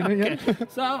 No, I didn't. Yeah.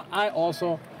 So I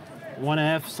also want to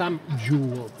have some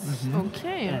jewels.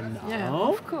 Okay, And yeah,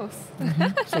 now- of course.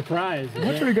 Surprise!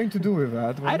 What are you going to do with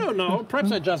that? I don't know.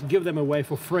 Perhaps I just give them away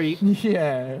for free.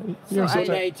 Yeah. You're, So such,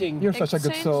 a, Donating. you're such a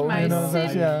good Exchange soul. my You know,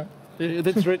 that's, sin. yeah.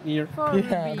 That's written here. For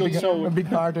Yeah, ruby. Good soul. a big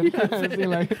hearted. See,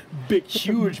 like, Big,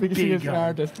 huge, big serious big.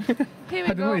 artist. Here we I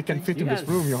don't know, go. you can fit in this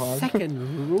room, your heart. Second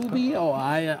ruby. Oh,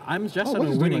 I'm just Oh, on what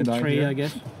a is doing winning my die tree, here? I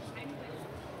guess.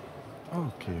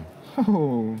 Okay.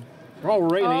 Oh, Oh,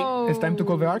 really? Oh. it's time to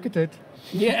call the architect.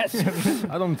 Yes.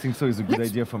 I don't think so. It's a good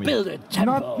idea for me. Build a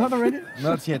temple. Not already?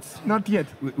 Not yet. Not yet.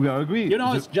 We are agree. You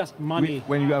know, The- it's just money.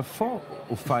 when you have 4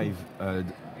 or 5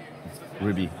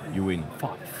 ruby, you win.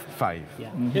 5. 5. Yeah.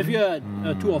 If you had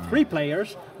 2 or 3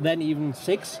 players, then even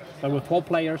 6. But with 4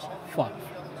 players, 5.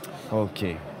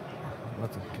 Okay.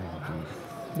 What can I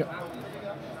do?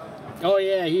 Yeah. Oh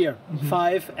yeah, here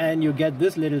 5, and you get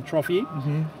this little trophy.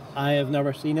 I have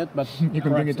never seen it, but You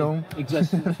can bring perhaps it home.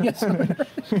 Exists. Yes.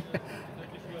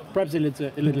 Perhaps a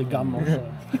little gum also.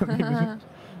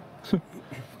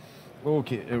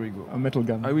 Okay, here we go. A metal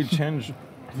gun. I will change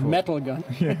Metal gun.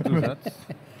 to that.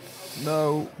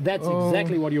 No, That's Oh.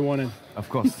 exactly what you wanted. of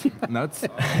course not.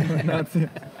 Not-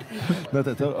 Not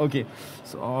at all. Okay.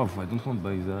 So, I don't want to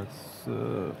buy that.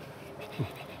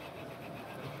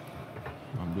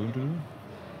 I'm going to.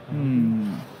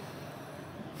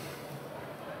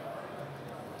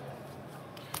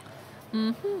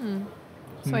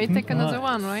 So I take another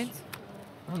one, right?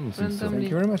 I don't think so. Randomly.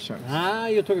 Thank you very much,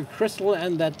 Charles. You took a crystal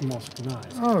and that mosque.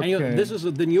 Nice. And Okay. this is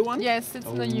the new one? Yes, it's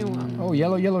the new one. Oh,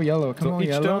 yellow, yellow, yellow. Come So on, each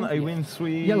yellow. turn I win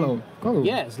 3. Yellow. Oh.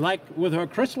 Yes, like with her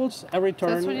crystals, every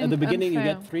turn really at the beginning you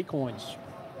unfair. get 3 coins.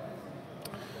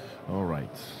 All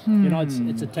right. You know,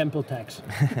 it's a temple tax.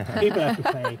 People have to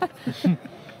pay.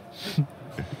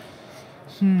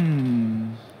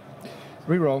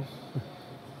 Reroll.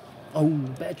 Oh,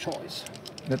 bad choice.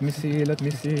 Let me see, let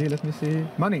me see, let me see.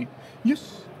 Money.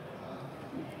 Yes.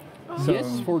 So-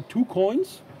 Yes, for 2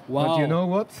 coins. Wow. But you know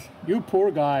what? You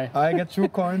poor guy. I get 2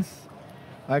 coins.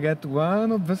 I get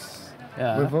one of this.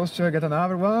 Yeah. With those 2, I get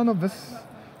another one of this.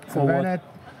 For And then what?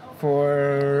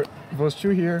 for those 2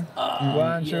 here.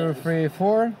 1, 2, 3,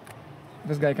 4.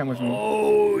 This guy come with me.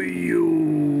 Oh,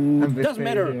 you. And this Doesn't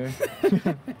thing matter.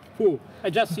 here. Who? I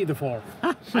just see the 4.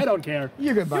 I don't care.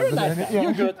 You get back. You're a nice guy.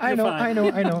 You're good. I You're know, fine. I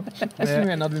know, I know. I think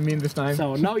I not mean this time.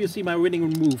 So now you see my winning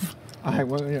move. I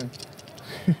well, yeah.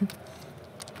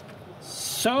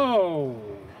 So.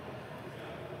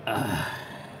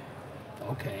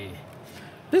 Okay.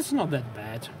 This is not that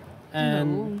bad.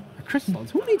 And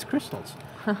crystals. Who needs crystals?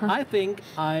 I think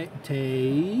I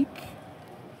take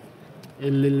a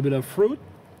little bit of fruit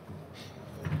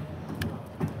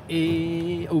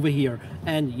over here.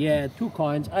 And yeah, 2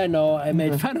 coins. I know I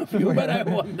made fun of you, but I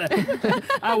won them.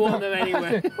 I won them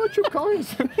anyway. Oh, 2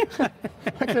 coins.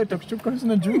 Actually, I took 2 coins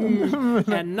in a jewel.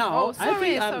 And now Oh, I sorry,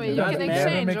 think sorry, you doesn't can matter.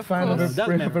 exchange, make of fun of course. a,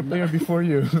 Doesn't of a matter. player before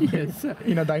you Yes.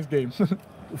 in a dice game.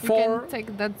 You For can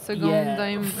take that second yeah,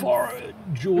 diamond. 4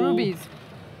 jewel Rubies.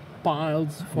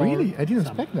 piles. For Really? I didn't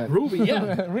some expect that. Ruby,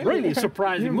 yeah, Really? really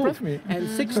surprising You move. impressed me. And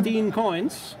 16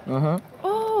 coins Uh-huh. for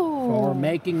Oh,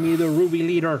 making me the ruby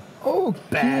leader. Oh,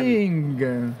 king!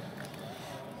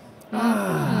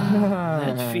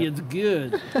 That feels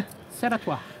good. C'est à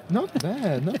toi. Not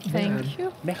bad, not bad. thank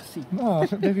you. Merci. No,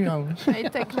 there you go. I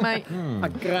take my. Ah,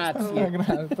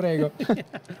 grazie. Prego.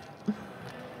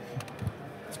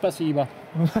 Spasiba.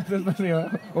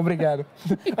 Obrigado.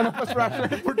 I know what's Russian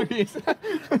and Portuguese.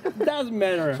 Doesn't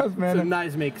matter. Doesn't matter. It's a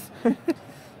nice mix.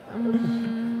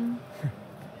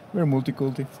 We're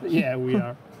multiculti. Yeah, we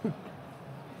are.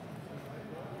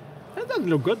 That doesn't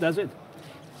look good, does it?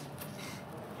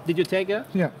 Did you take a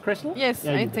Yeah. crystal? Yes,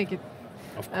 Yeah, I you did. take it.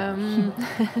 Of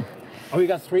course. Oh, you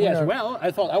got 3 as Yeah. well?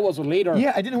 I thought I was a leader.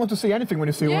 Yeah, I didn't want to say anything when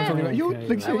you say Yeah. one. You Okay.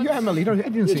 like say, yeah, I'm a leader. I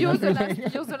didn't say You're the, anything.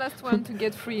 last, you're the last one to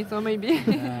get free, so maybe.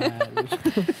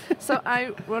 So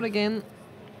I roll again.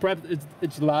 Perhaps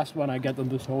it's the last one I get on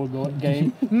this whole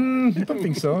game. Don't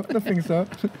think so. Don't think so.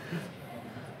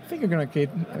 I think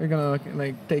you're gonna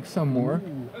like take some more.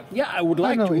 Yeah, I would I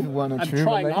like don't know to. if you want to. I'm but,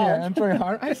 trying like, hard. Yeah, I'm trying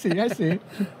hard. I see. I see.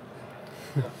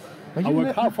 But I you,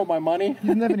 work hard for my money. you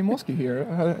didn't have any mosky here.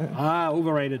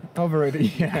 Overrated. Overrated.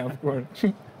 Yeah, of course.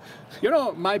 You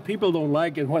know, my people don't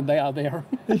like it when they are there.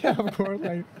 Yeah, of course.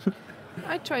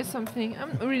 I try something.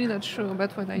 I'm really not sure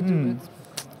about what I do, but.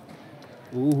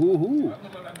 Ooh.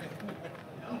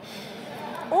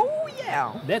 Oh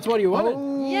yeah! That's what you wanted.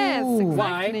 Yes,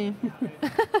 Why? exactly.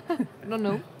 I don't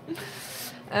know.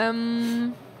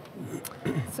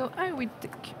 So I will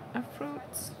take a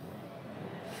fruit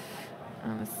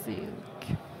and a silk.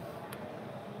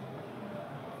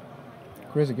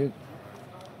 Crazy good.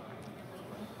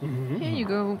 Here you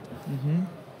go.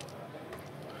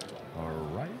 All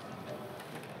right.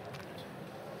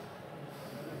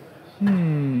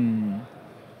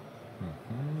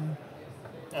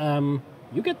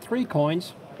 You get 3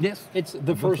 coins. Yes. It's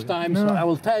the first time, so I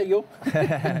will tell you.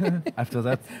 After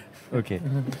that, okay.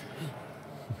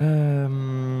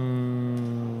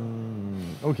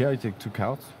 Okay, I take 2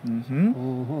 cards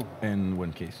and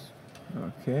 1 case.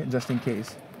 Okay, just in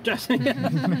case. Just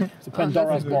it's a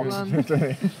Pandora's that's a box. good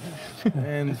one.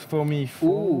 And for me,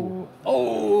 4.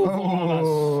 Oh,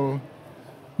 Oh.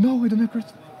 No, we don't have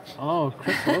crystals. oh,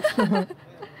 crystals.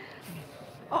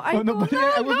 Oh, I Oh, no, don't but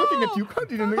know. I was looking at you.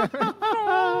 Continue.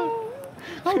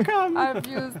 How come? I've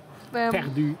used them.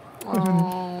 Perdu.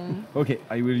 Oh. Okay,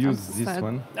 I will use so this sad.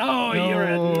 one. Oh, you're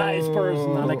a nice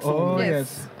person, Alexander. Oh, Yes,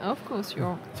 yes. of course you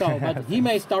are. So, but he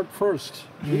may start first.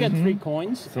 You get 3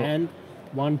 coins and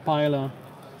 1 pile of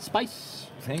spice.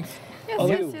 Thanks. Yes, Oh,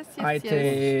 yes, you. yes, I yes, yes.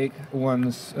 take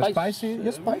one Spice. spicy.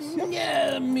 Yes, spice.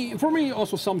 Yeah. Yeah, for me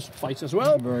also some spice as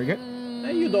well. Very good.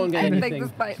 You don't get I take anything. the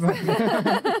spice.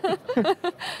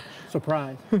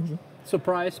 Surprise.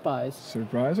 Surprise spice.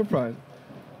 Surprise, surprise.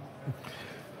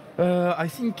 I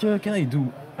think can I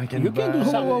do? I can. You can do buy-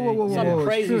 some, some whoa.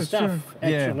 crazy Sure, stuff, Yeah.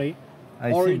 actually.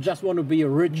 I Or you think just want to be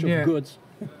rich Yeah. of goods.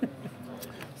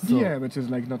 so. Yeah, which is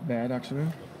like not bad actually.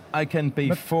 I can pay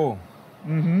 4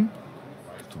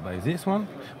 to buy this one,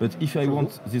 but if I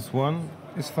want this one,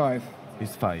 It's 5.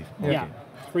 it's 5. Yeah.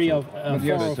 3 of But 4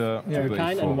 yes, of yeah, every but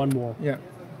kind 4. and 1 more. Yeah.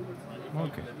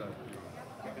 Okay.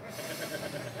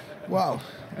 Wow.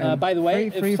 By the way,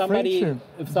 free sure.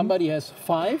 if somebody has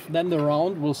 5, then the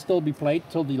round will still be played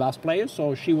till the last player.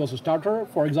 So she was a starter.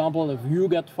 For example, if you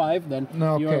get 5, then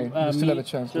No, okay. you're, You still me, have a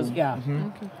chance Just, to- yeah,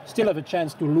 still have a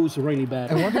chance to lose really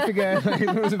bad And what if we get? and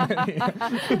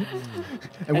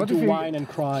and what to if we? whine and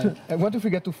cry. And what if we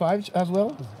get to 5 as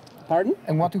well? Pardon?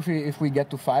 And what if we get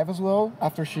to 5 as well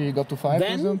after she got to 5, for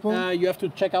Then example? you have to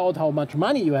check out how much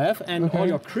money you have, and all Okay.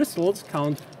 your crystals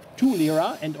count 2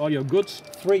 lira, and all your goods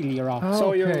 3 lira. Oh, so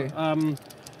okay.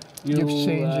 you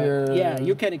exchange your- yeah,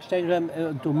 you can exchange them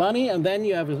to money, and then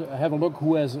you have a look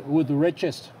who the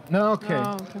richest. No, okay.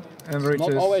 Oh, okay. And Rich Not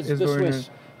is, always is the going Swiss.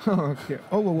 okay.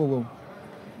 Oh, whoa.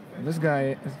 This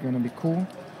guy is gonna be cool.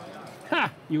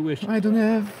 Ha! You wish. I don't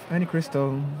have any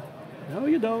crystal. No,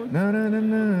 you don't.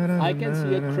 No. I can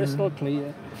see it crystal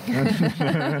clear.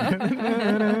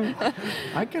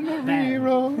 I cannot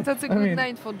reroll. That's a good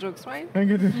night for jokes, right? I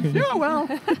get it. Yeah, well,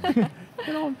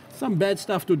 you know, some bad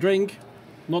stuff to drink,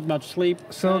 not much sleep.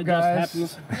 So, it guys-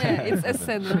 just happens. Yeah, it's a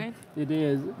said, right? It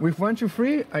is. With 1, 2,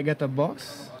 3, I get a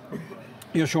box.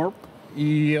 You sure?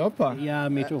 Yoppa. Yeah,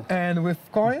 me too. And with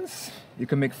coins, you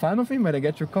can make fun of him, but I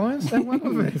get your coins and 1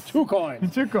 of it. 2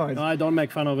 coins. 2 coins. No, I don't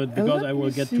make fun of it And because let I will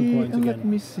me get see, 2 coins and again.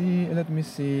 Let me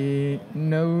see.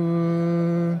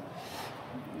 No.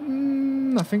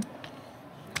 Nothing.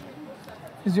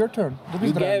 It's your turn.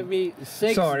 You gave me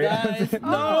 6 Sorry. dice.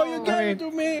 No, you gave it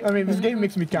to me. I mean, this game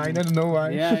makes me kind. I don't know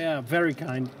why. Yeah, very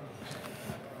kind.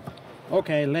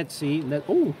 Okay, let's see.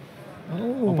 Oh,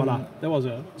 hoppala. There was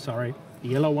a,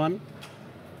 yellow one.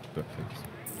 Perfect.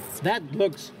 That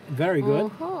looks very good,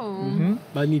 Oh,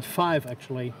 but I need 5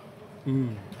 actually.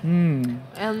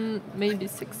 and maybe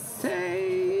 6.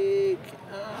 Take,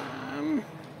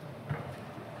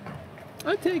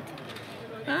 I take,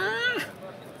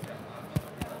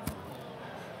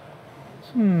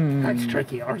 That's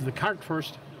tricky. Or the card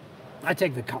first. I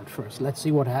take the card first. Let's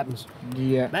see what happens.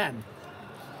 Yeah. Man.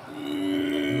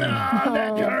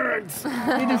 That hurts.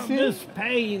 This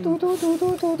pain.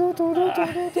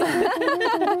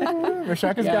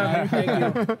 Rashak is Yeah, down. thank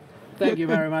you. Thank you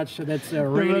very much. That's a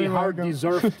really very hard welcome.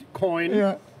 deserved coin.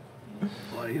 Yeah.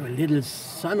 Oh, you little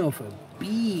son of a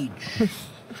beach.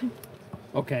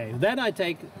 Okay, then I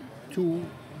take two.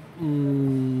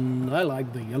 I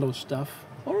like the yellow stuff.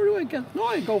 Or do I get? No,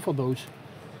 I go for those.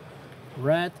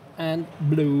 Red and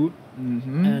blue.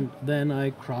 And then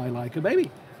I cry like a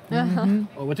baby.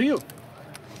 Over to you.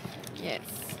 Yes.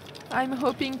 I'm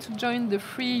hoping to join the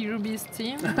free rubies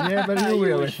team. Yeah, but you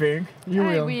will, I think. You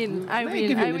I will. will. I May I give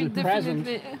you will. a I will little present?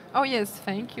 definitely. Oh yes,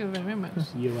 thank you very much.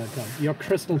 You're welcome. Your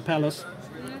crystal palace.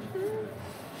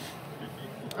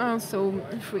 Also,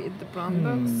 free the brown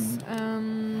box.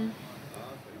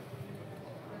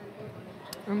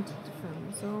 And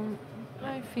different. So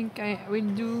I think I will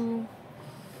do.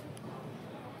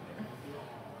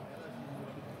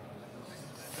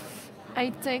 I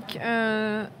take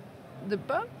the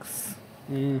box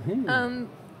and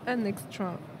an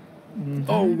extra.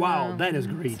 Oh wow, that is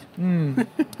great. And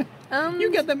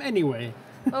You get them anyway.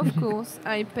 of course,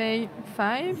 I pay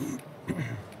 5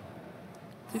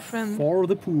 different. For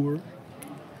the poor.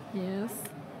 Yes,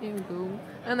 here we go.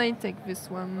 And I take this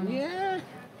one. Yeah.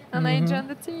 And I join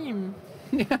the team.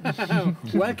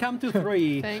 Welcome to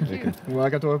 3. Thank you.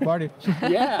 Welcome to our party.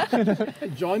 Yeah.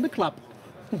 Join the club.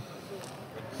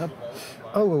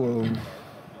 Oh.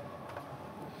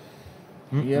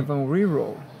 You have a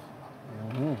reroll.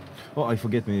 Oh, I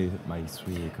forget my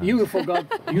 3 cards. You forgot.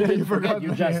 You didn't forget. forgot, You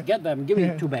just yeah. get them. Give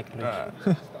me 2 back,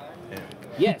 please.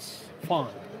 Yes. Fine.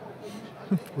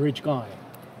 Rich guy.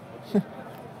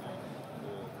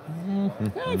 Yeah,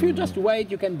 if you just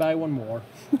wait, you can buy one more.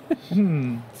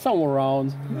 Somewhere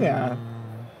around. Yeah.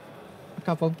 A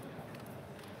couple.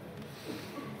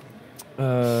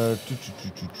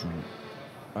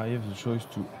 I have the choice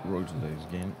to roll the dice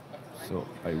game, so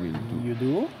I will do You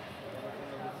do?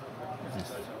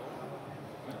 this.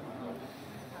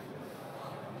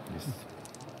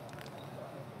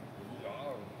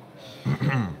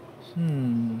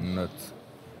 Not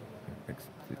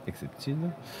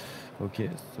accepted. Okay,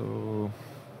 so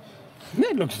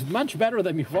It looks much better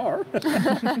than before.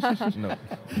 no,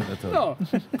 not all. No.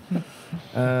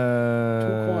 2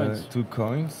 Uh, coins. 2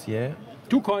 coins, yeah.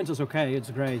 2 coins is okay.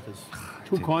 It's great.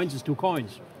 2 coins is 2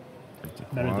 coins. I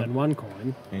take Better than 1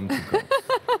 coin. and 2 coins.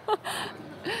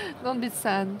 Don't be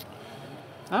sad.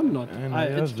 I'm not. And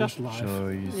It's have just the life.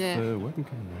 choice. Yeah. What can I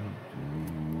do?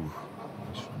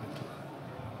 I should-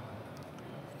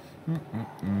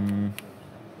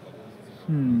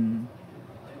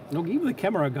 Look, even the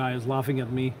camera guy is laughing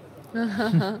at me.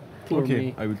 Poor Okay,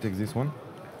 me. I will take this one.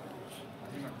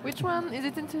 Which one? Is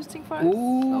it interesting for us?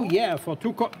 Ooh, yeah, for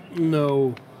 2 coins.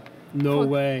 No. No For-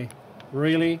 way.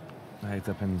 Really? It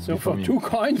happened So before for me. 2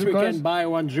 coins, 2 we coins? can buy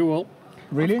 1 jewel.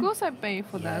 Really? Of course I pay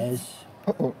for that. Yes.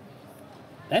 Uh-oh.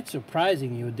 That's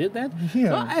surprising you did that. Yeah.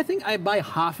 No, I think I buy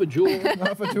half a jewel.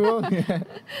 Half a jewel? Yeah.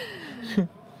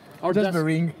 Or Just the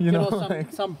ring, you know, some,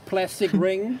 like- some plastic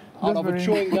ring out Just of the a ring.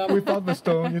 chewing gum. Without the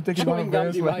stone, you take it Chewing out gum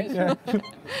of this, like, device.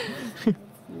 yeah.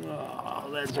 Oh,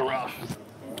 that's rough.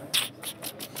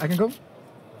 I can go?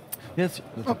 Yes.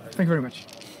 Oh, thank you very much.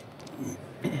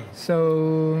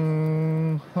 So,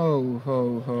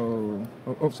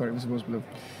 Oh, sorry, this was blue.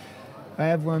 I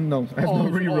have one, no, I have no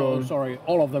reroll. sorry,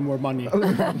 all of them were money.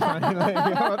 Depends,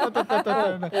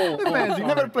 you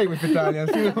never play with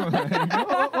Italians, you know.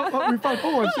 We found,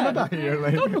 it's not here.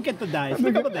 Like, Don't look at the dice.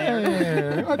 Look over there.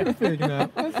 yeah, what do you think now?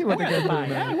 Let's see what they Where can to do buy?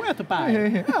 now. Where to buy?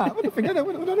 What do you think? We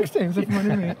don't exchange of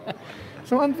money, mate.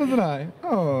 So, unfortunately,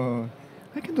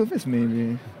 I can do this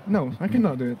maybe. No, I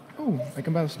cannot do it. Oh, I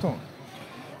can buy a stone.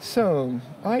 So,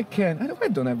 I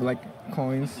don't have like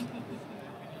coins.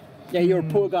 Yeah, you're a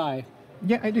poor guy.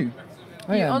 Yeah, I do.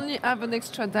 I You am. only have an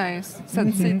extra dice.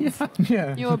 That's it.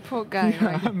 Yeah. You're a poor guy. Yeah,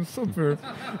 Right? I'm super.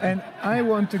 And I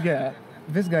want to get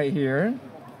this guy here.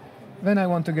 Then I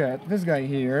want to get this guy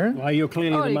here. Well, you're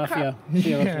clearly the Holy mafia.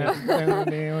 Yeah.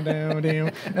 Seriously.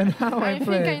 And now I I think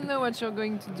play. I know what you're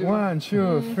going to do. 1,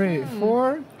 2, 3,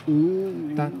 4.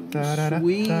 Ooh,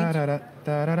 sweet.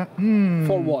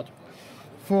 For what?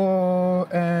 4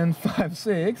 and 5,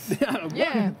 6.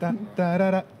 Yeah.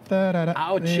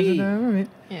 Ouchie.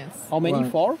 Yes. How many? One.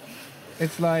 4?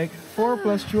 It's like 4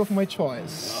 plus 2 of my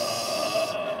choice.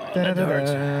 That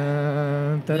hurts.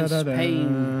 This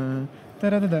pain.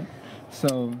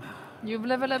 So, You've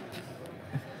leveled up.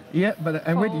 yeah, but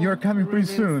I'm waiting. You're coming pretty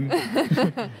soon.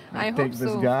 I hope Take this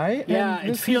so. guy. Yeah, and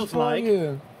it this is feels for like.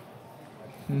 you.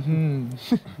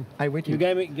 I wait You you.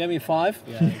 gave me 5?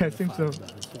 Yeah, I think so.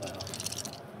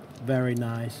 Very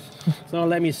nice. So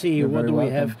let me see, You're what very do we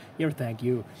welcome. have here? Thank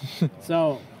you.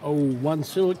 So, 1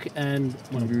 silk and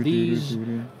one of these.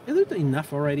 Is it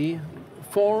enough already?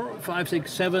 4, 5,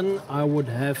 6, 7. I would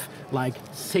have like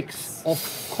 6,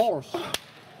 of course.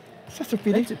 Such a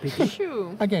pity. That's a pity.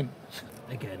 Shoo. Again.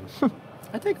 Again.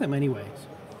 I take them anyways.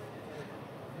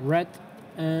 Red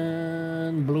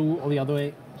and blue all the other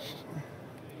way.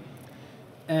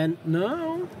 And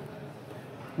now,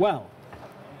 well,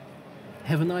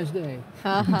 have a nice day.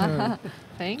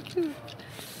 Thank you.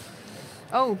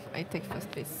 Oh, I take first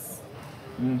place.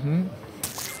 Mm-hmm.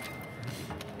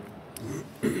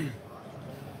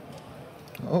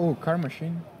 Oh, car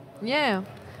machine. Yeah,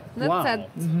 not Wow.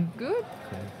 that good.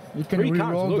 You can 3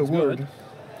 cards reroll the looks word. good.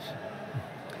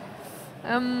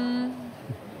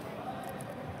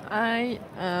 I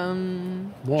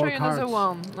More try another cards.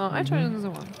 one. No, I try another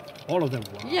one. All of them.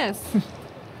 Wow. Yes.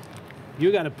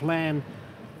 You got a plan.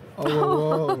 Oh,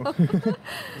 whoa, whoa.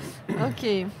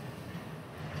 Okay.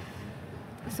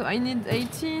 So I need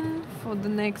 18 for the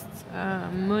next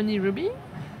money ruby.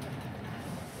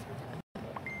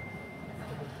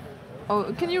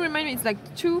 Oh, can you remind me? It's like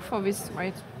 2 for this,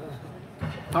 right?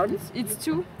 Pardon? It's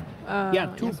 2. Yeah,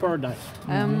 2 yes. per dice.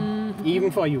 Um,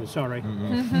 Even for you, sorry.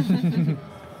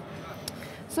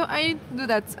 So I do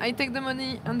that. I take the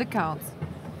money and the cards.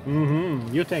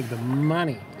 You take the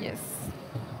money. Yes.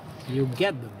 You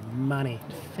get the money.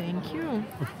 Thank you.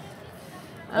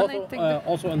 And I Also, take the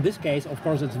also in this case, of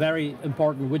course, it's very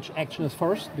important which action is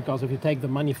first, because if you take the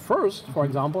money first, for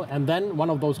example, and then one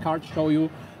of those cards show you,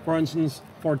 for instance,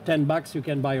 for $10 you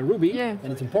can buy a ruby, Yeah.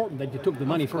 and it's important that you took the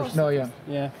money first. No, yeah.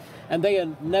 Yeah, and they are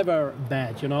never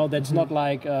bad, you know. That's not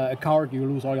like a card you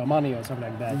lose all your money or something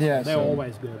like that. Yeah, they're so-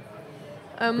 always good.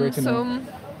 Great to so know.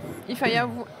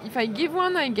 if I give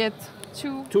one, I get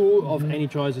 2. 2 of any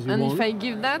choices you And want. if I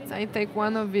give that, I take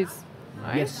one of these.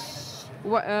 Right? Yes.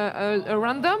 A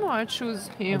random or I choose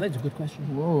Oh, here? that's a good question.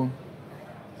 Whoa.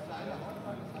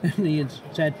 He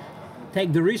said,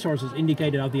 take the resources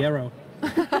indicated out the arrow.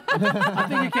 I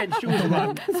think you can choose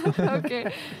one.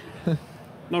 Okay.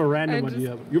 Not a random I one.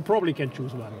 just- You probably can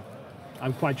choose one.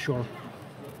 I'm quite sure.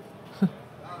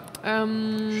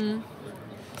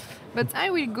 But I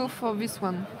will go for this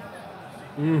one.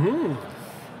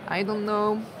 I don't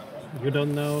know. You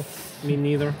don't know. Me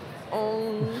neither.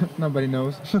 Oh, Nobody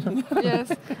knows.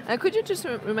 yes. Could you just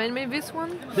remind me this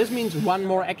one? This means 1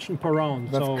 more action per round.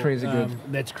 That's so, crazy good.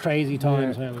 That's crazy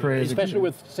times. Yeah, crazy especially good.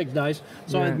 with 6 dice.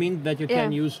 So Yeah. it means that you Yeah.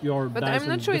 can use your But dice I'm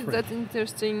not in sure it's different- that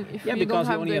interesting if Yeah, you don't because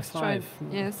you have only the have extra. 5.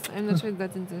 Yes, I'm not sure it's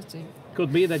that interesting.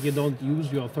 Could be that you don't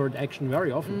use your 3rd action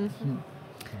very often.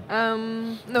 No,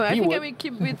 I You think I would. will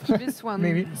keep with this one.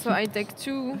 Maybe. So I take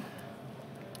 2.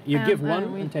 You And give I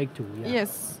 1 will- and take 2. Yeah.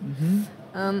 Yes.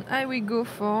 And I will go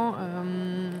for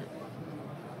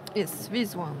yes,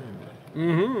 this one.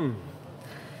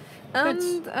 And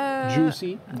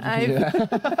Juicy.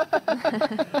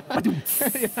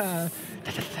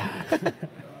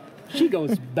 She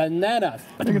goes bananas.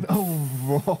 Oh,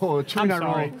 whoa. I'm Chewing a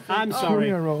sorry. roll. I'm sorry.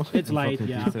 Chewing a roll. It's late.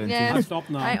 Yeah. Yes. I stop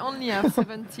now. I only have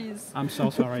 70s. I'm so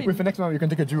sorry. With the next one, you can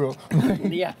take a duo.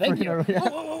 Yeah, thank you. Yeah.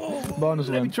 Bonus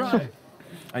Let me one. try.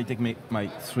 I take my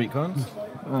 3 coins.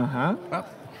 Uh-huh.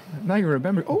 Now you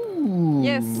remember. Oh.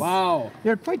 Yes. Wow.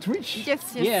 You're quite rich. Yes,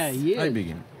 yes. Yeah, he I is.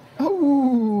 begin.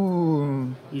 Oh.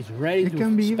 He's ready It to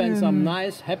can be spend some even-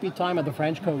 nice, happy time at the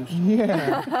French coast.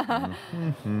 Yeah.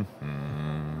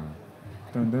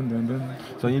 Dun, dun, dun, dun.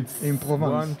 So it's In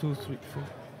Provence. 1, 2, 3, 4,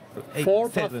 8, 4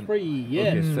 plus 7. 3,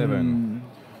 yes. Okay, 7.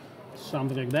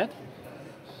 Something like that.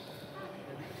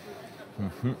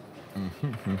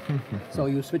 So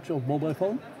you switch off mobile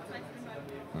phone?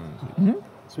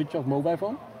 Switch off mobile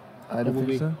phone? I That don't will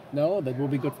think be, so. no, that will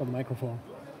be good for the microphone.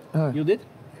 Ah, You did?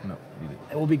 No, you did.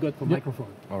 It will be good for the microphone.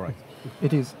 All right.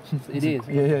 it is. It is.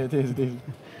 Yeah, it is. It is.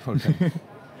 Okay.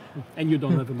 And you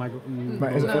don't have a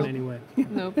microphone anyway.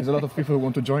 Nope. There's a lot of people who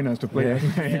want to join us to play.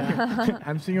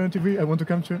 I'm seeing you on TV. I want to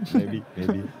come to. Maybe.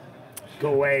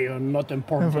 Go away, you're not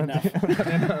important enough.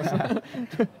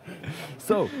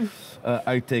 So,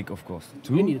 I take, of course,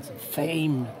 2. You need some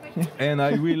fame. And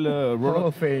I will Hall roll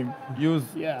of Fame. use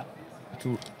Yeah.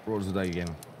 to roll the die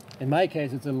again. In my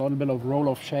case, it's a little bit of roll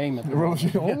of shame. At the Roll of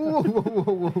Fame. Oh,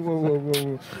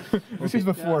 whoa. This is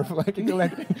the fourth, like a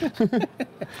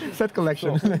set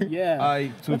collection. Yeah.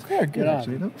 I took That's very good, Yeah.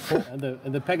 actually. No?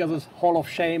 And the Pegasus Hall of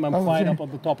Shame, I'm Oh, quite yeah. up on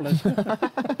the top list.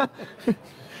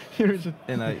 Here is it.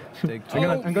 and I take 2.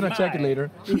 I'm gonna check it my. later.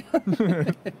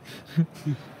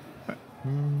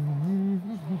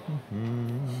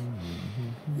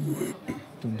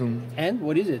 Dum, dum. And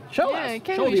what is it? Show Yeah, us.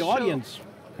 can Show we the show? audience.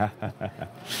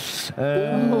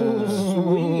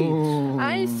 Oh.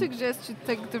 I suggest you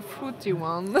take the fruity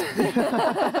one.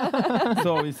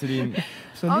 Sorry, Celine.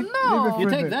 So Oh, leave no. it You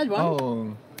for take the- that one?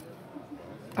 Oh.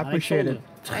 Appreciate it.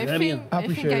 I Très think bien. I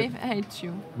Appreciate hate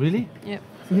you. Really? Yep.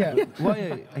 Yeah.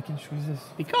 Why I can choose this?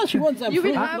 Because she wants them You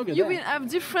fruit. will have Look at you that. will have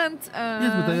different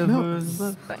Yes,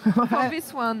 but I have for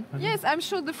this one. Yes, I'm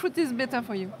sure the fruit is better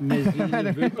for you. Mais il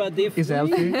ne veut pas des Is fruits.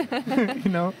 healthy, you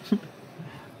know.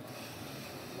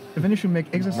 And then you should make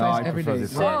exercise I every prefer day.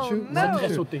 this one. One, two, Oh, no. one, Très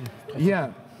two. sauté. Yeah.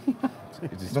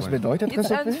 It is Was one. bedeutet It's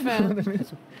Rezept?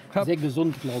 unfair. Sehr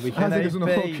gesund, glaube ich. Ah, And sehr I gesund,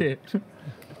 pay- okay.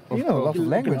 You know a lot of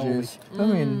languages. I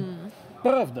mean,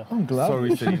 Pravda. I'm glad.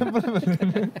 Sorry,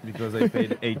 Celine. Because I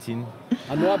paid 18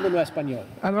 Ah, no hablo no español.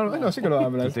 I know, sí que lo to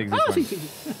hablas. take this Ah, one. sí, sí,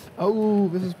 sí. Oh,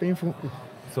 this is painful.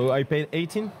 So I paid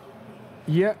 18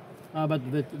 Yeah. But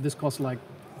this costs like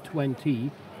 20.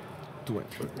 to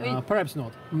it. Perhaps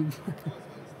not.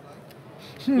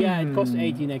 Yeah, it costs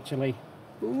 18 actually.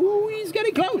 Ooh, he's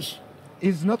getting close.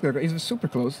 It's not good. It's super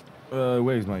close.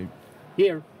 Where is my...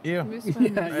 Here. Here? This one.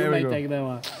 Yeah, you There we may go. take that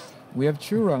one. We have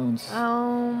 2 rounds.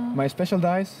 My special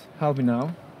dice, help me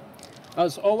now.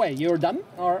 Oh wait, you're done?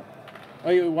 Or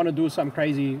you want to do some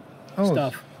crazy Oh.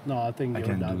 stuff? No, I think I you're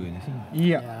can't done. do anything.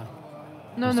 Yeah. Yeah.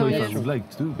 No, So no, if yes. I would like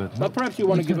to, but But not perhaps you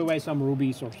want to give away some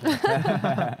rubies or something.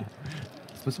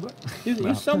 possible.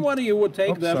 You somebody you would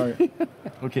take Oops, them. sorry.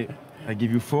 Okay, I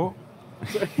give you 4. Oh,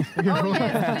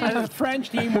 yes, And the French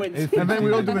team wins. And then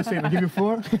we all do the same. I give you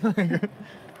 4.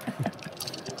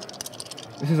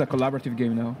 This is a collaborative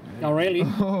game now. Oh really?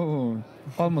 Oh,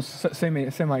 almost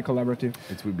semi-collaborative.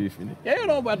 It will be finished. Yeah, you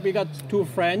know, but we got 2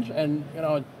 French, and you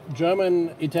know,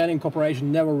 German-Italian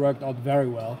cooperation never worked out very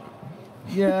well.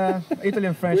 Yeah,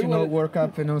 Italian, French, We you know, will- World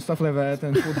Cup, you know, stuff like that,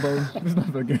 and football. It's not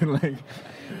very good. Like,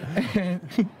 and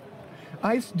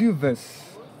I do this.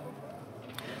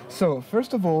 So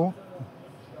first of all,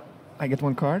 I get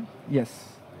 1 card. Yes,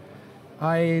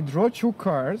 I draw 2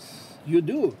 cards. You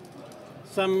do.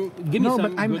 Give me No,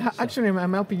 some but I'm good stuff. actually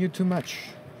I'm helping you too much.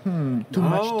 Too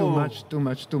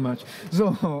much.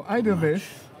 So I do this.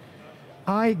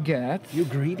 I get You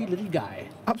greedy little guy.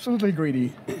 absolutely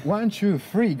greedy. 1, 2,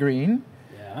 3 green,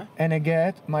 Yeah. and I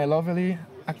get my lovely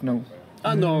no.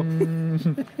 No.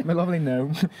 My lovely no.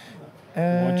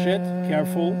 Watch it.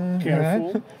 Careful.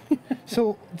 Careful.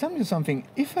 So tell me something.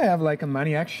 If I have like a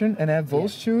money action and I have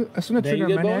those 2, as soon as I Then you trigger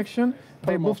get money both? action,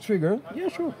 they Or both more. trigger. Yeah,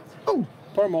 sure. Oh,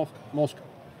 Mosque.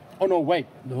 Oh no, wait.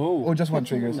 No. or just 1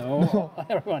 triggers. No.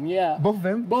 Everyone, yeah. Both of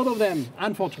them. Both of them,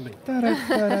 unfortunately. Ta-da,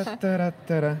 ta-da, ta-da,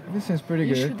 ta-da. This is pretty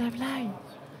You good. should have lied.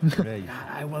 Right.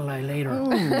 I will lie later.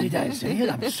 Did I say it?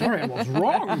 I'm sorry, I was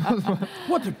wrong.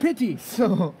 What a pity.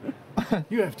 So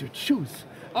You have to choose.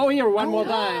 Oh, here, one more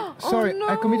die. sorry,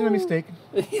 I committed a mistake.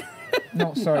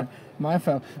 No, sorry, my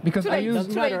fault. Because I Too used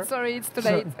late, matter. sorry, it's too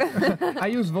late. I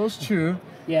use those 2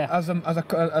 Yeah. as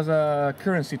a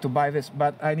currency to buy this,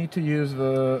 but I need to use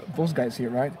those guys here,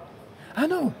 right? Ah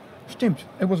no, stimmt.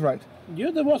 It was right.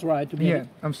 That was right to be. Yeah,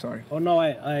 I'm sorry. Oh no,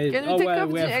 I. Can you oh, take well, off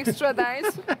we the have- extra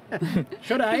dice,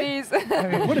 Should I? please?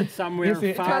 Put it somewhere You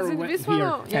see, far Was it away this one? here.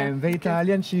 Or? Yeah. And the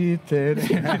Italian cheated.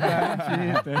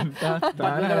 Cheated. But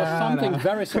there was something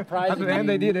very surprising. At the end,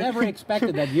 they did it. Never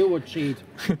expected that you would cheat.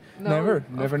 No, Never, of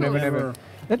never, course. never, never. Never.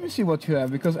 Let me see what you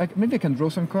have because maybe I can draw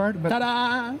some card. But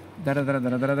Ta-da!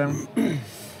 Da-da-da-da-da-da-da.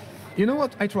 You know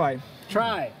what? I try.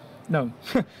 Try. No,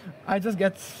 I just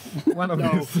get one of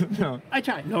No. these. No. I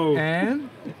try. No. And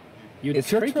You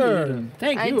it's your tricky turn. little-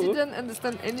 Thank I you. didn't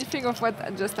understand anything of what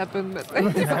just happened, but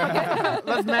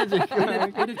that's magic.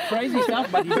 He did crazy stuff,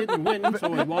 but he didn't win,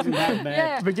 so it wasn't that bad.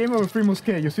 yeah. The game of Free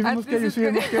Musquet. You see the And Musquet? this You is see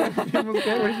the Musquet? Free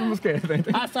Musquet? Where is the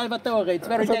Musquet? Ah, Salvatore, it's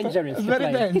very dangerous. It's to very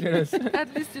play. dangerous. At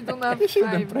least you don't have You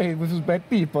shouldn't time. play with those bad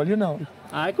people, you know.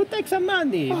 I could take some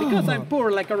money because I'm poor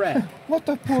like a rat. What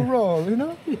a poor role, you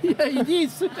know? Yeah, it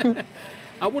is.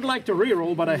 I would like to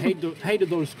reroll, but I hated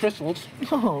those crystals.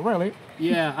 Oh, really?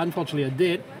 Yeah, unfortunately I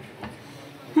did.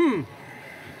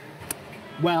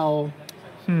 Well.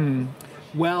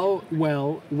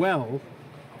 Well.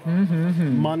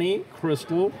 Money,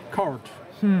 crystal, card.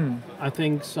 I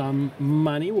think some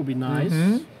money would be nice.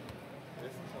 That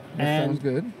And sounds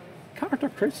good. card or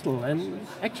crystal, and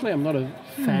actually I'm not a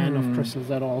fan of crystals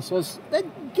at all. So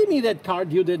give me that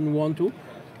card you didn't want to.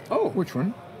 Oh, Which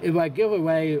one? if I give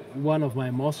away one of my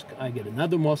mosque, I get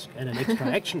another mosque and an extra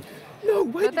action. No,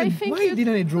 why, But I think why you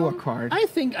didn't I draw a card? I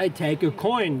think I take a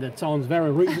coin. That sounds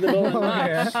very reasonable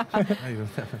and nice.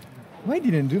 Why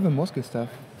didn't do the Moscow stuff?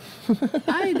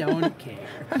 I don't care.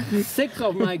 6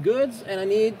 of my goods, and I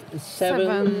need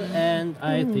 7, and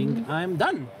I think I'm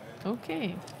done.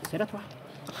 Okay, C'est à toi.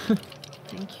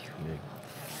 thank you.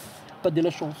 Pas de la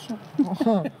chance.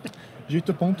 Je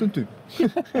te ponte tout.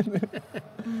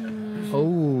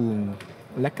 Oh,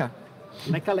 lekker.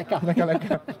 Lekker, lekker. Lekker,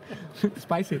 lekker.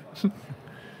 Spicy.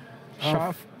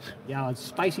 Sharp. Yeah, it's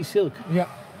spicy silk. Yeah.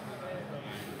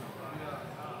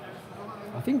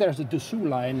 I think there's a dessous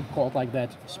line called like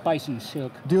that, spicy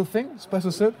silk. Do you think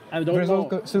spicy silk? I don't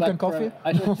know. Silk and Like, coffee?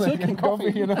 I don't silk and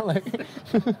coffee. You know, like.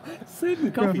 Silk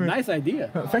and coffee, nice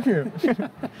idea. Thank you.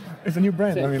 It's a new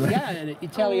brand. I mean, like. Yeah, an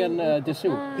Italian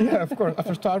dessous. Yeah, of course.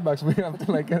 After Starbucks, we have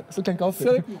to, like silk and coffee.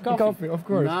 Silk and coffee. Of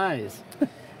course. Nice.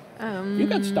 You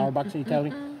got Starbucks in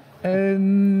Italy.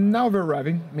 And now we're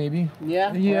arriving, maybe.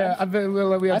 Yeah. Yeah, perhaps.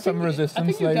 well, we I have some think resistance. I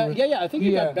think you like, got, I think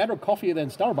you yeah. got better coffee than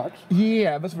Starbucks.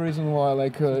 Yeah, that's the reason why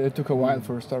like it took a while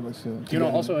for Starbucks to You know,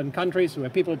 get also in countries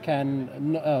where people can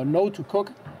know to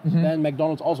cook, then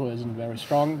McDonald's also isn't very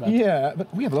strong. But Yeah, but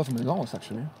we have a lot of McDonald's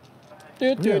actually.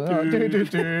 You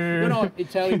know,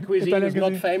 Italian cuisine is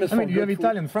not famous I mean, for you have good food.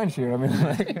 Italian French here. I mean,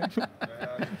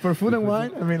 like, for food and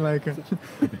wine. I mean, like,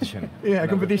 Competition. yeah,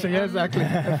 competition. Yeah, exactly.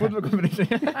 A football competition.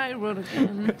 I wrote it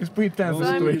down. It's pretty tense So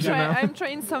situation now. I'm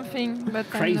trying something, but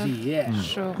Crazy, I'm yeah. not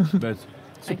sure. But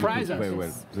Surprise you cook us. very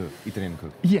well, the Italian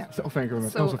cook. Yeah. So thank you very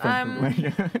much. So, Also, thank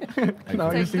you. No,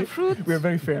 you Take see, the fruit, we're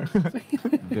very fair.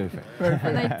 Very fair.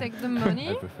 and I take the money.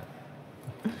 I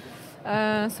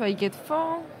prefer. So I get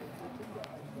 4.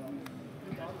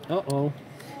 Uh-oh.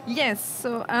 Yes.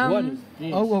 So What is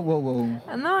this? Oh, whoa.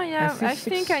 now I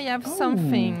think I have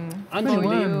something.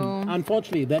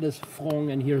 Unfortunately, that is franc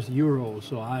and here's euro,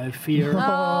 so I fear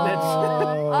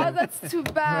Oh, that's too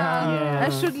bad. Yeah. I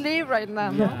should leave right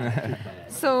now. No?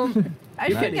 So I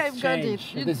you think can I've got it.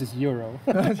 exchange. This is euro.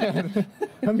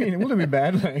 I mean, it wouldn't be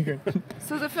bad. Like,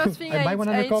 So the first thing I buy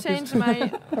 100 I copies. change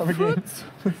my fruit.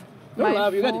 No, My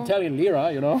love, you got four. Italian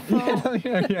lira, you know.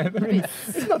 yeah. I mean,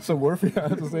 it's not so worth it, I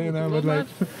have to say, you know, but like,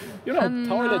 You know, And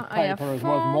toilet now I have paper is 4.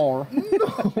 worth more.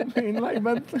 I mean, like,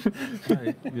 but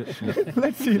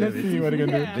let's see what you can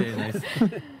do. Very nice.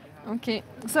 Okay.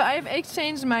 So I've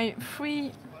exchanged my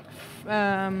 3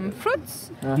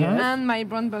 fruits Yes. and my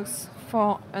brown box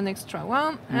for an extra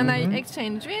one, and I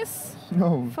exchange this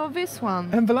No. for this one.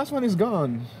 And the last one is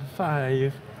gone.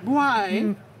 5.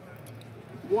 Why?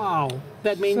 Wow.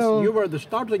 That means So- you were the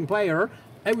starting player.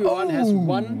 Everyone has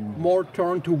one more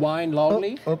turn to wine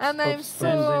loudly. Oops, And I'm oops,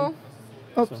 so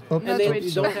oops. And Not then rich.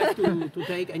 you don't have to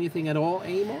take anything at all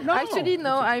anymore? No. actually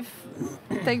no. I've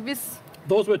take this.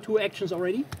 Those were 2 actions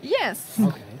already? Yes,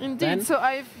 Okay. indeed. Then So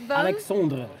I've done.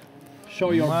 Alexandre,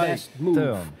 show your My best move.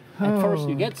 turn. At first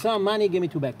you get some money, give me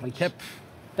 2 back, please. Yep.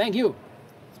 Thank you.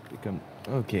 Become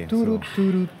okay. Turu, So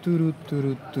turu, turu,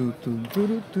 turu, turu,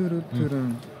 turu, turu,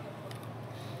 turu.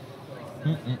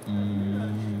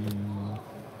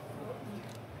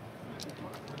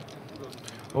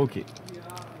 okay.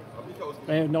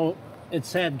 No, it's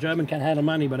sad German can handle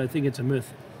money, but I think it's a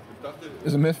myth.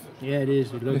 It's a myth. Yeah, it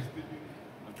is. It looks.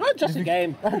 Oh, just a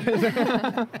game.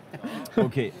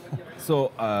 Okay.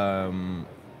 So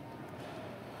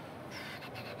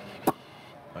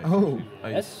Oh.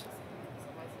 Yes.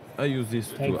 I use this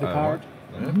Take to the card.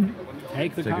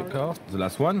 Take the Take a card. card. The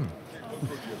last one.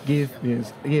 Give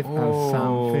us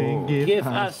something. Give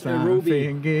us a ruby.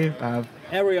 something. Give us.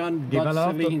 Everyone Give but a lot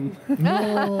of- Celine.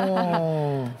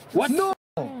 No. What? No.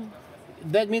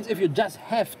 That means if you just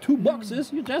have 2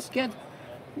 boxes, you just get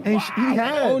And he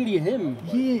had. only him.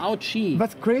 He- Ouchie.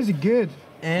 That's crazy good.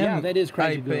 And Yeah, that is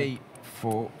crazy I good. pay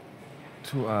for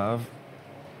to have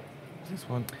this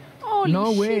one. Holy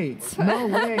No shit. way. No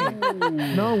way.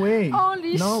 No way.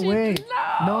 Holy No shit. way.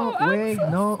 No. No way.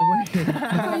 No way.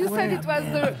 So you said it was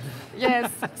the.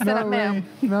 Yes, c'est la No merde.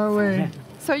 way. No way.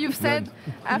 So you've said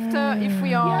after if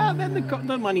we are. Yeah, then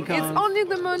the money It's comes. only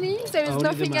the money. There is Only the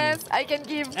nothing money. else I can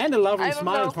give. And a lovely I don't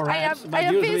smile, know. perhaps. I but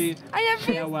have usually, this. I have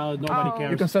this. yeah, well, nobody Oh. You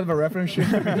cares. can set the reference sheet.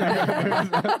 You're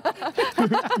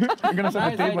gonna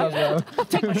set the table as well.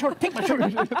 Take my shirt, take my shirt.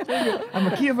 I'm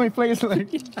a key of my place. Like,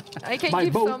 I can My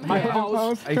give boat, some my here.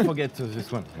 house. I forget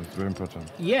this one. It's very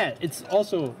important. Yeah, it's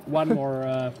also one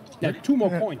more, 2 more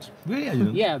coins.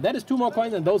 Really? Yeah, that is 2 more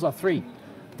coins, and those are 3.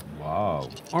 Wow.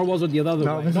 Or was it the other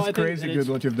no, way? this I is think crazy it's-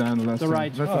 good what you've done last the time.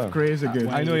 right- That's crazy good.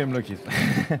 I know I'm lucky.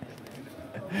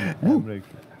 I'm lucky.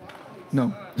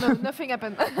 No. No, nothing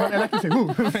happened. I like to say, ooh.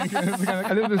 Like,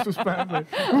 a little bit suspense. Like,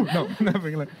 ooh, no,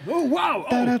 nothing. Like, Oh, wow!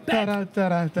 ta-da, Oh, ta-da,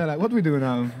 ta-da, ta-da. What do we do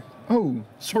now? Oh,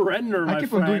 surrender, my I keep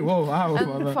friend. on doing, whoa, wow.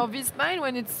 And for this mine,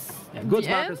 when it's Yeah, goods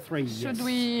the market end, 3, should yes.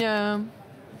 we?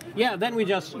 Yeah, then we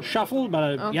just shuffle,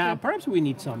 but yeah, Okay. perhaps we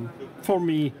need some. For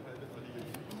me,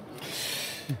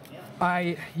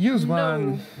 I use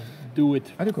one. do it.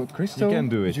 How do you call it? Crystal? You can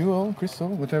do it. Jewel, crystal,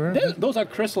 whatever. Those are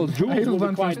crystal I jewels, use will be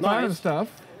one quite transparent nice. stuff.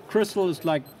 Crystal is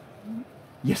like,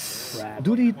 Yes. Crap.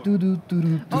 Do-dee, do-do,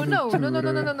 do-do, Oh no, do-do, no, no,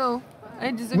 no, no, do-do. no, no.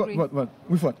 I disagree. What?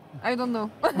 With what? I don't know.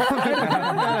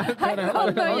 I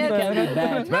don't know yet. Can be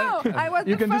bad. No, I was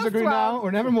You the can first disagree one. now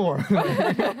or never more.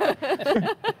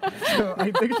 So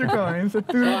I take your coins.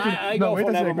 I go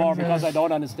for nevermore because I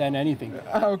don't understand anything.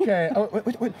 Okay. Oh,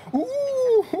 wait.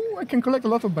 Ooh, I can collect a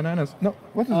lot of bananas. No,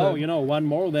 what is that? Oh, you know, one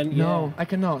more then. No, I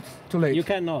cannot. Too late. You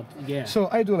cannot. Yeah. So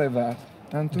I do like that.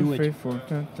 1, 2, Do it. 3, 4.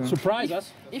 Surprise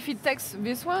us. If he takes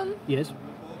this one, Yes.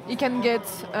 he can get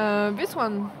this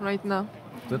one right now.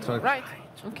 That's right. Right.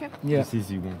 Okay. Yeah. This is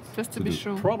you want. Just to to be do.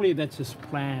 sure. Probably that's his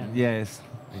plan. Yes.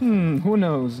 Who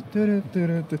knows?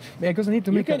 Because I need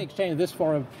to You make can exchange this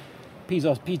for a piece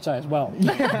of pizza as well.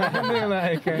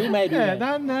 like, You may do yeah,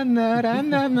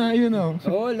 that. you know.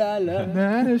 Oh la la.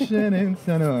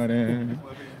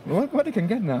 What I can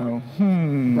get now?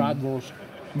 Bratwurst.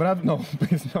 But no,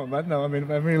 please no. But no, I mean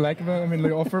I really like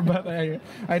the offer, but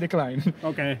I decline.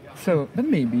 Okay. So, but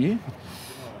maybe.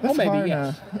 That's maybe hard,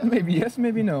 yes. Maybe yes,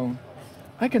 maybe no.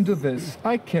 I can do this.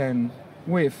 I can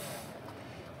whiff.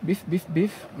 Beef,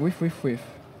 whiff.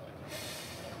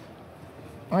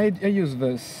 I use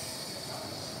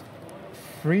this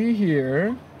 3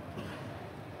 here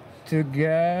to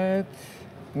get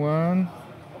 1.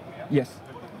 Yes,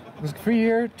 this 3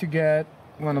 here to get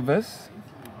 1 of this.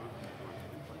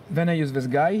 Then I use this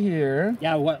guy here.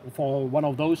 Yeah, for one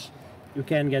of those, you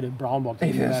can get a brown box.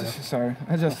 Even better. Sorry,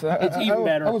 it's even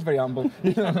better. I was very humble.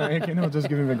 Just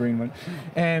give him the green one.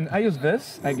 And I use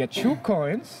this. I get 2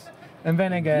 coins, and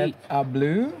then I get a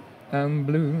blue, and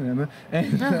I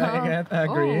get a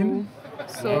green.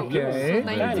 So, Okay. so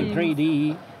Kind of 19.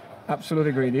 greedy.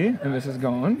 Absolutely greedy, and this is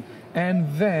gone. And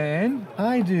then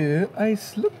I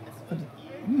sloop.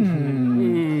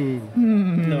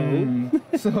 No.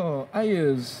 So I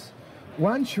use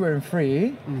 1, 2, and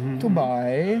 3 to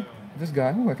buy this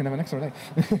guy. Oh, I can have an extra life.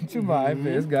 To buy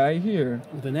this guy here.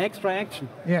 With an extra action.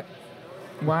 Yeah.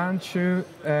 1, 2,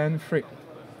 and 3.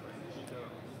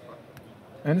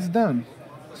 And it's done.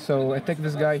 So I take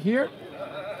this guy here.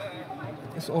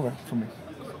 It's over for me.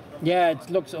 Yeah, it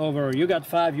looks over. You got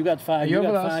 5, you got 5, you You're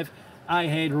got last. 5. I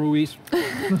hate rubies.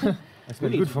 That's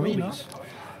good for me, no?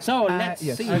 So let's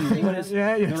Yes. see what is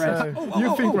Yeah, yes. the rest.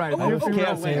 You think right. You think okay,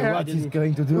 right. okay. Yeah. What is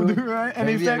going to do? Right? And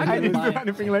he Maybe said I I can didn't do buy-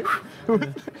 anything like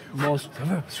Most.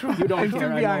 You don't I'm still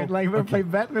care, I behind. know. Like when I play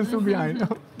Batman, still behind.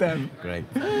 Oh, damn. Great.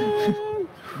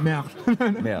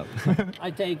 Merde. Merde. I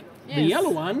take the Yes.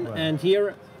 yellow one, and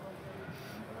here,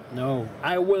 no,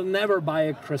 I will never buy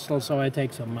a crystal, so I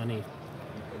take some money.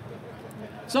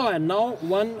 So and now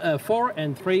 4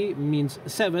 and 3 means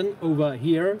 7 over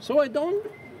here. So I don't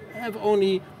have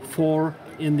only 4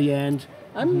 in the end.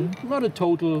 I'm not a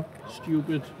total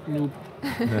stupid noob.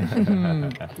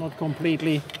 Not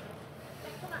completely.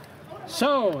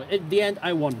 So at the end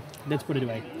I won. Let's put it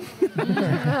away.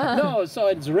 No, so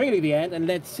it's really the end, and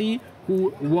let's see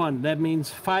who won. That means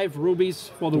 5 rubies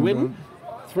for the win.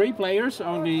 3 players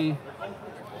only.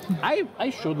 I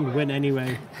shouldn't win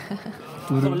anyway.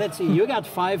 So let's see. You got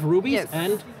 5 rubies, Yes.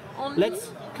 and Only?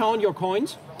 let's count your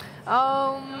coins.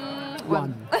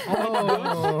 1.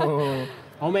 Oh.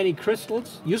 How many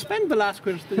crystals? You spent the last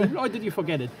crystal, or did you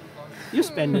forget it? You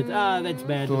spend it. Ah, that's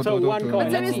bad. So 1 coin.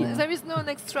 But Let's see. there is no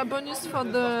extra bonus for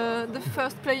the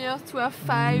first player to have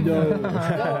 5. No,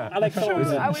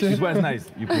 Alexandre, I wish It was nice.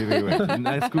 You played very well.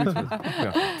 Nice, cool. It was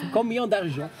super. combien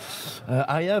d'argent?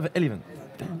 I have 11.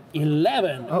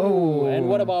 11. Oh. And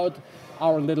what about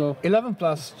our little 11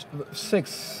 plus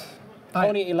 6.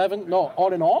 only 11? No,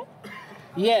 all in all?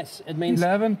 Yes, it means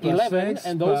 11 plus 11, 6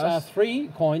 and those plus- are 3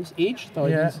 coins each, so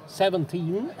it Yeah. means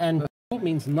 17, and 2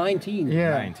 means 19.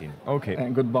 Yeah. 19. Okay.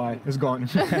 And goodbye. It's gone.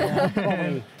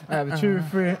 Probably. I have 2,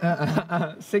 3,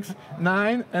 6,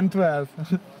 9, and 12.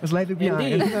 It's later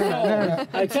behind. Indeed. So,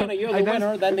 Alexander, you're the I danced-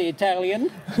 winner, then the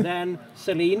Italian, then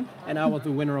Celine, and I was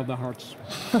the winner of the hearts.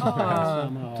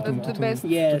 Somehow. The best.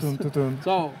 Yes. Tutum.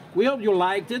 So, we hope you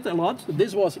liked it a lot.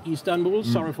 This was Istanbul.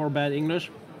 Sorry for bad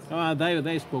English.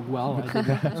 They spoke well. I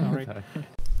didn't. Sorry.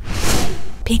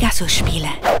 Pegasus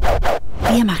Spiele.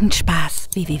 Wir machen Spaß.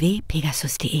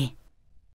 www.pegasus.de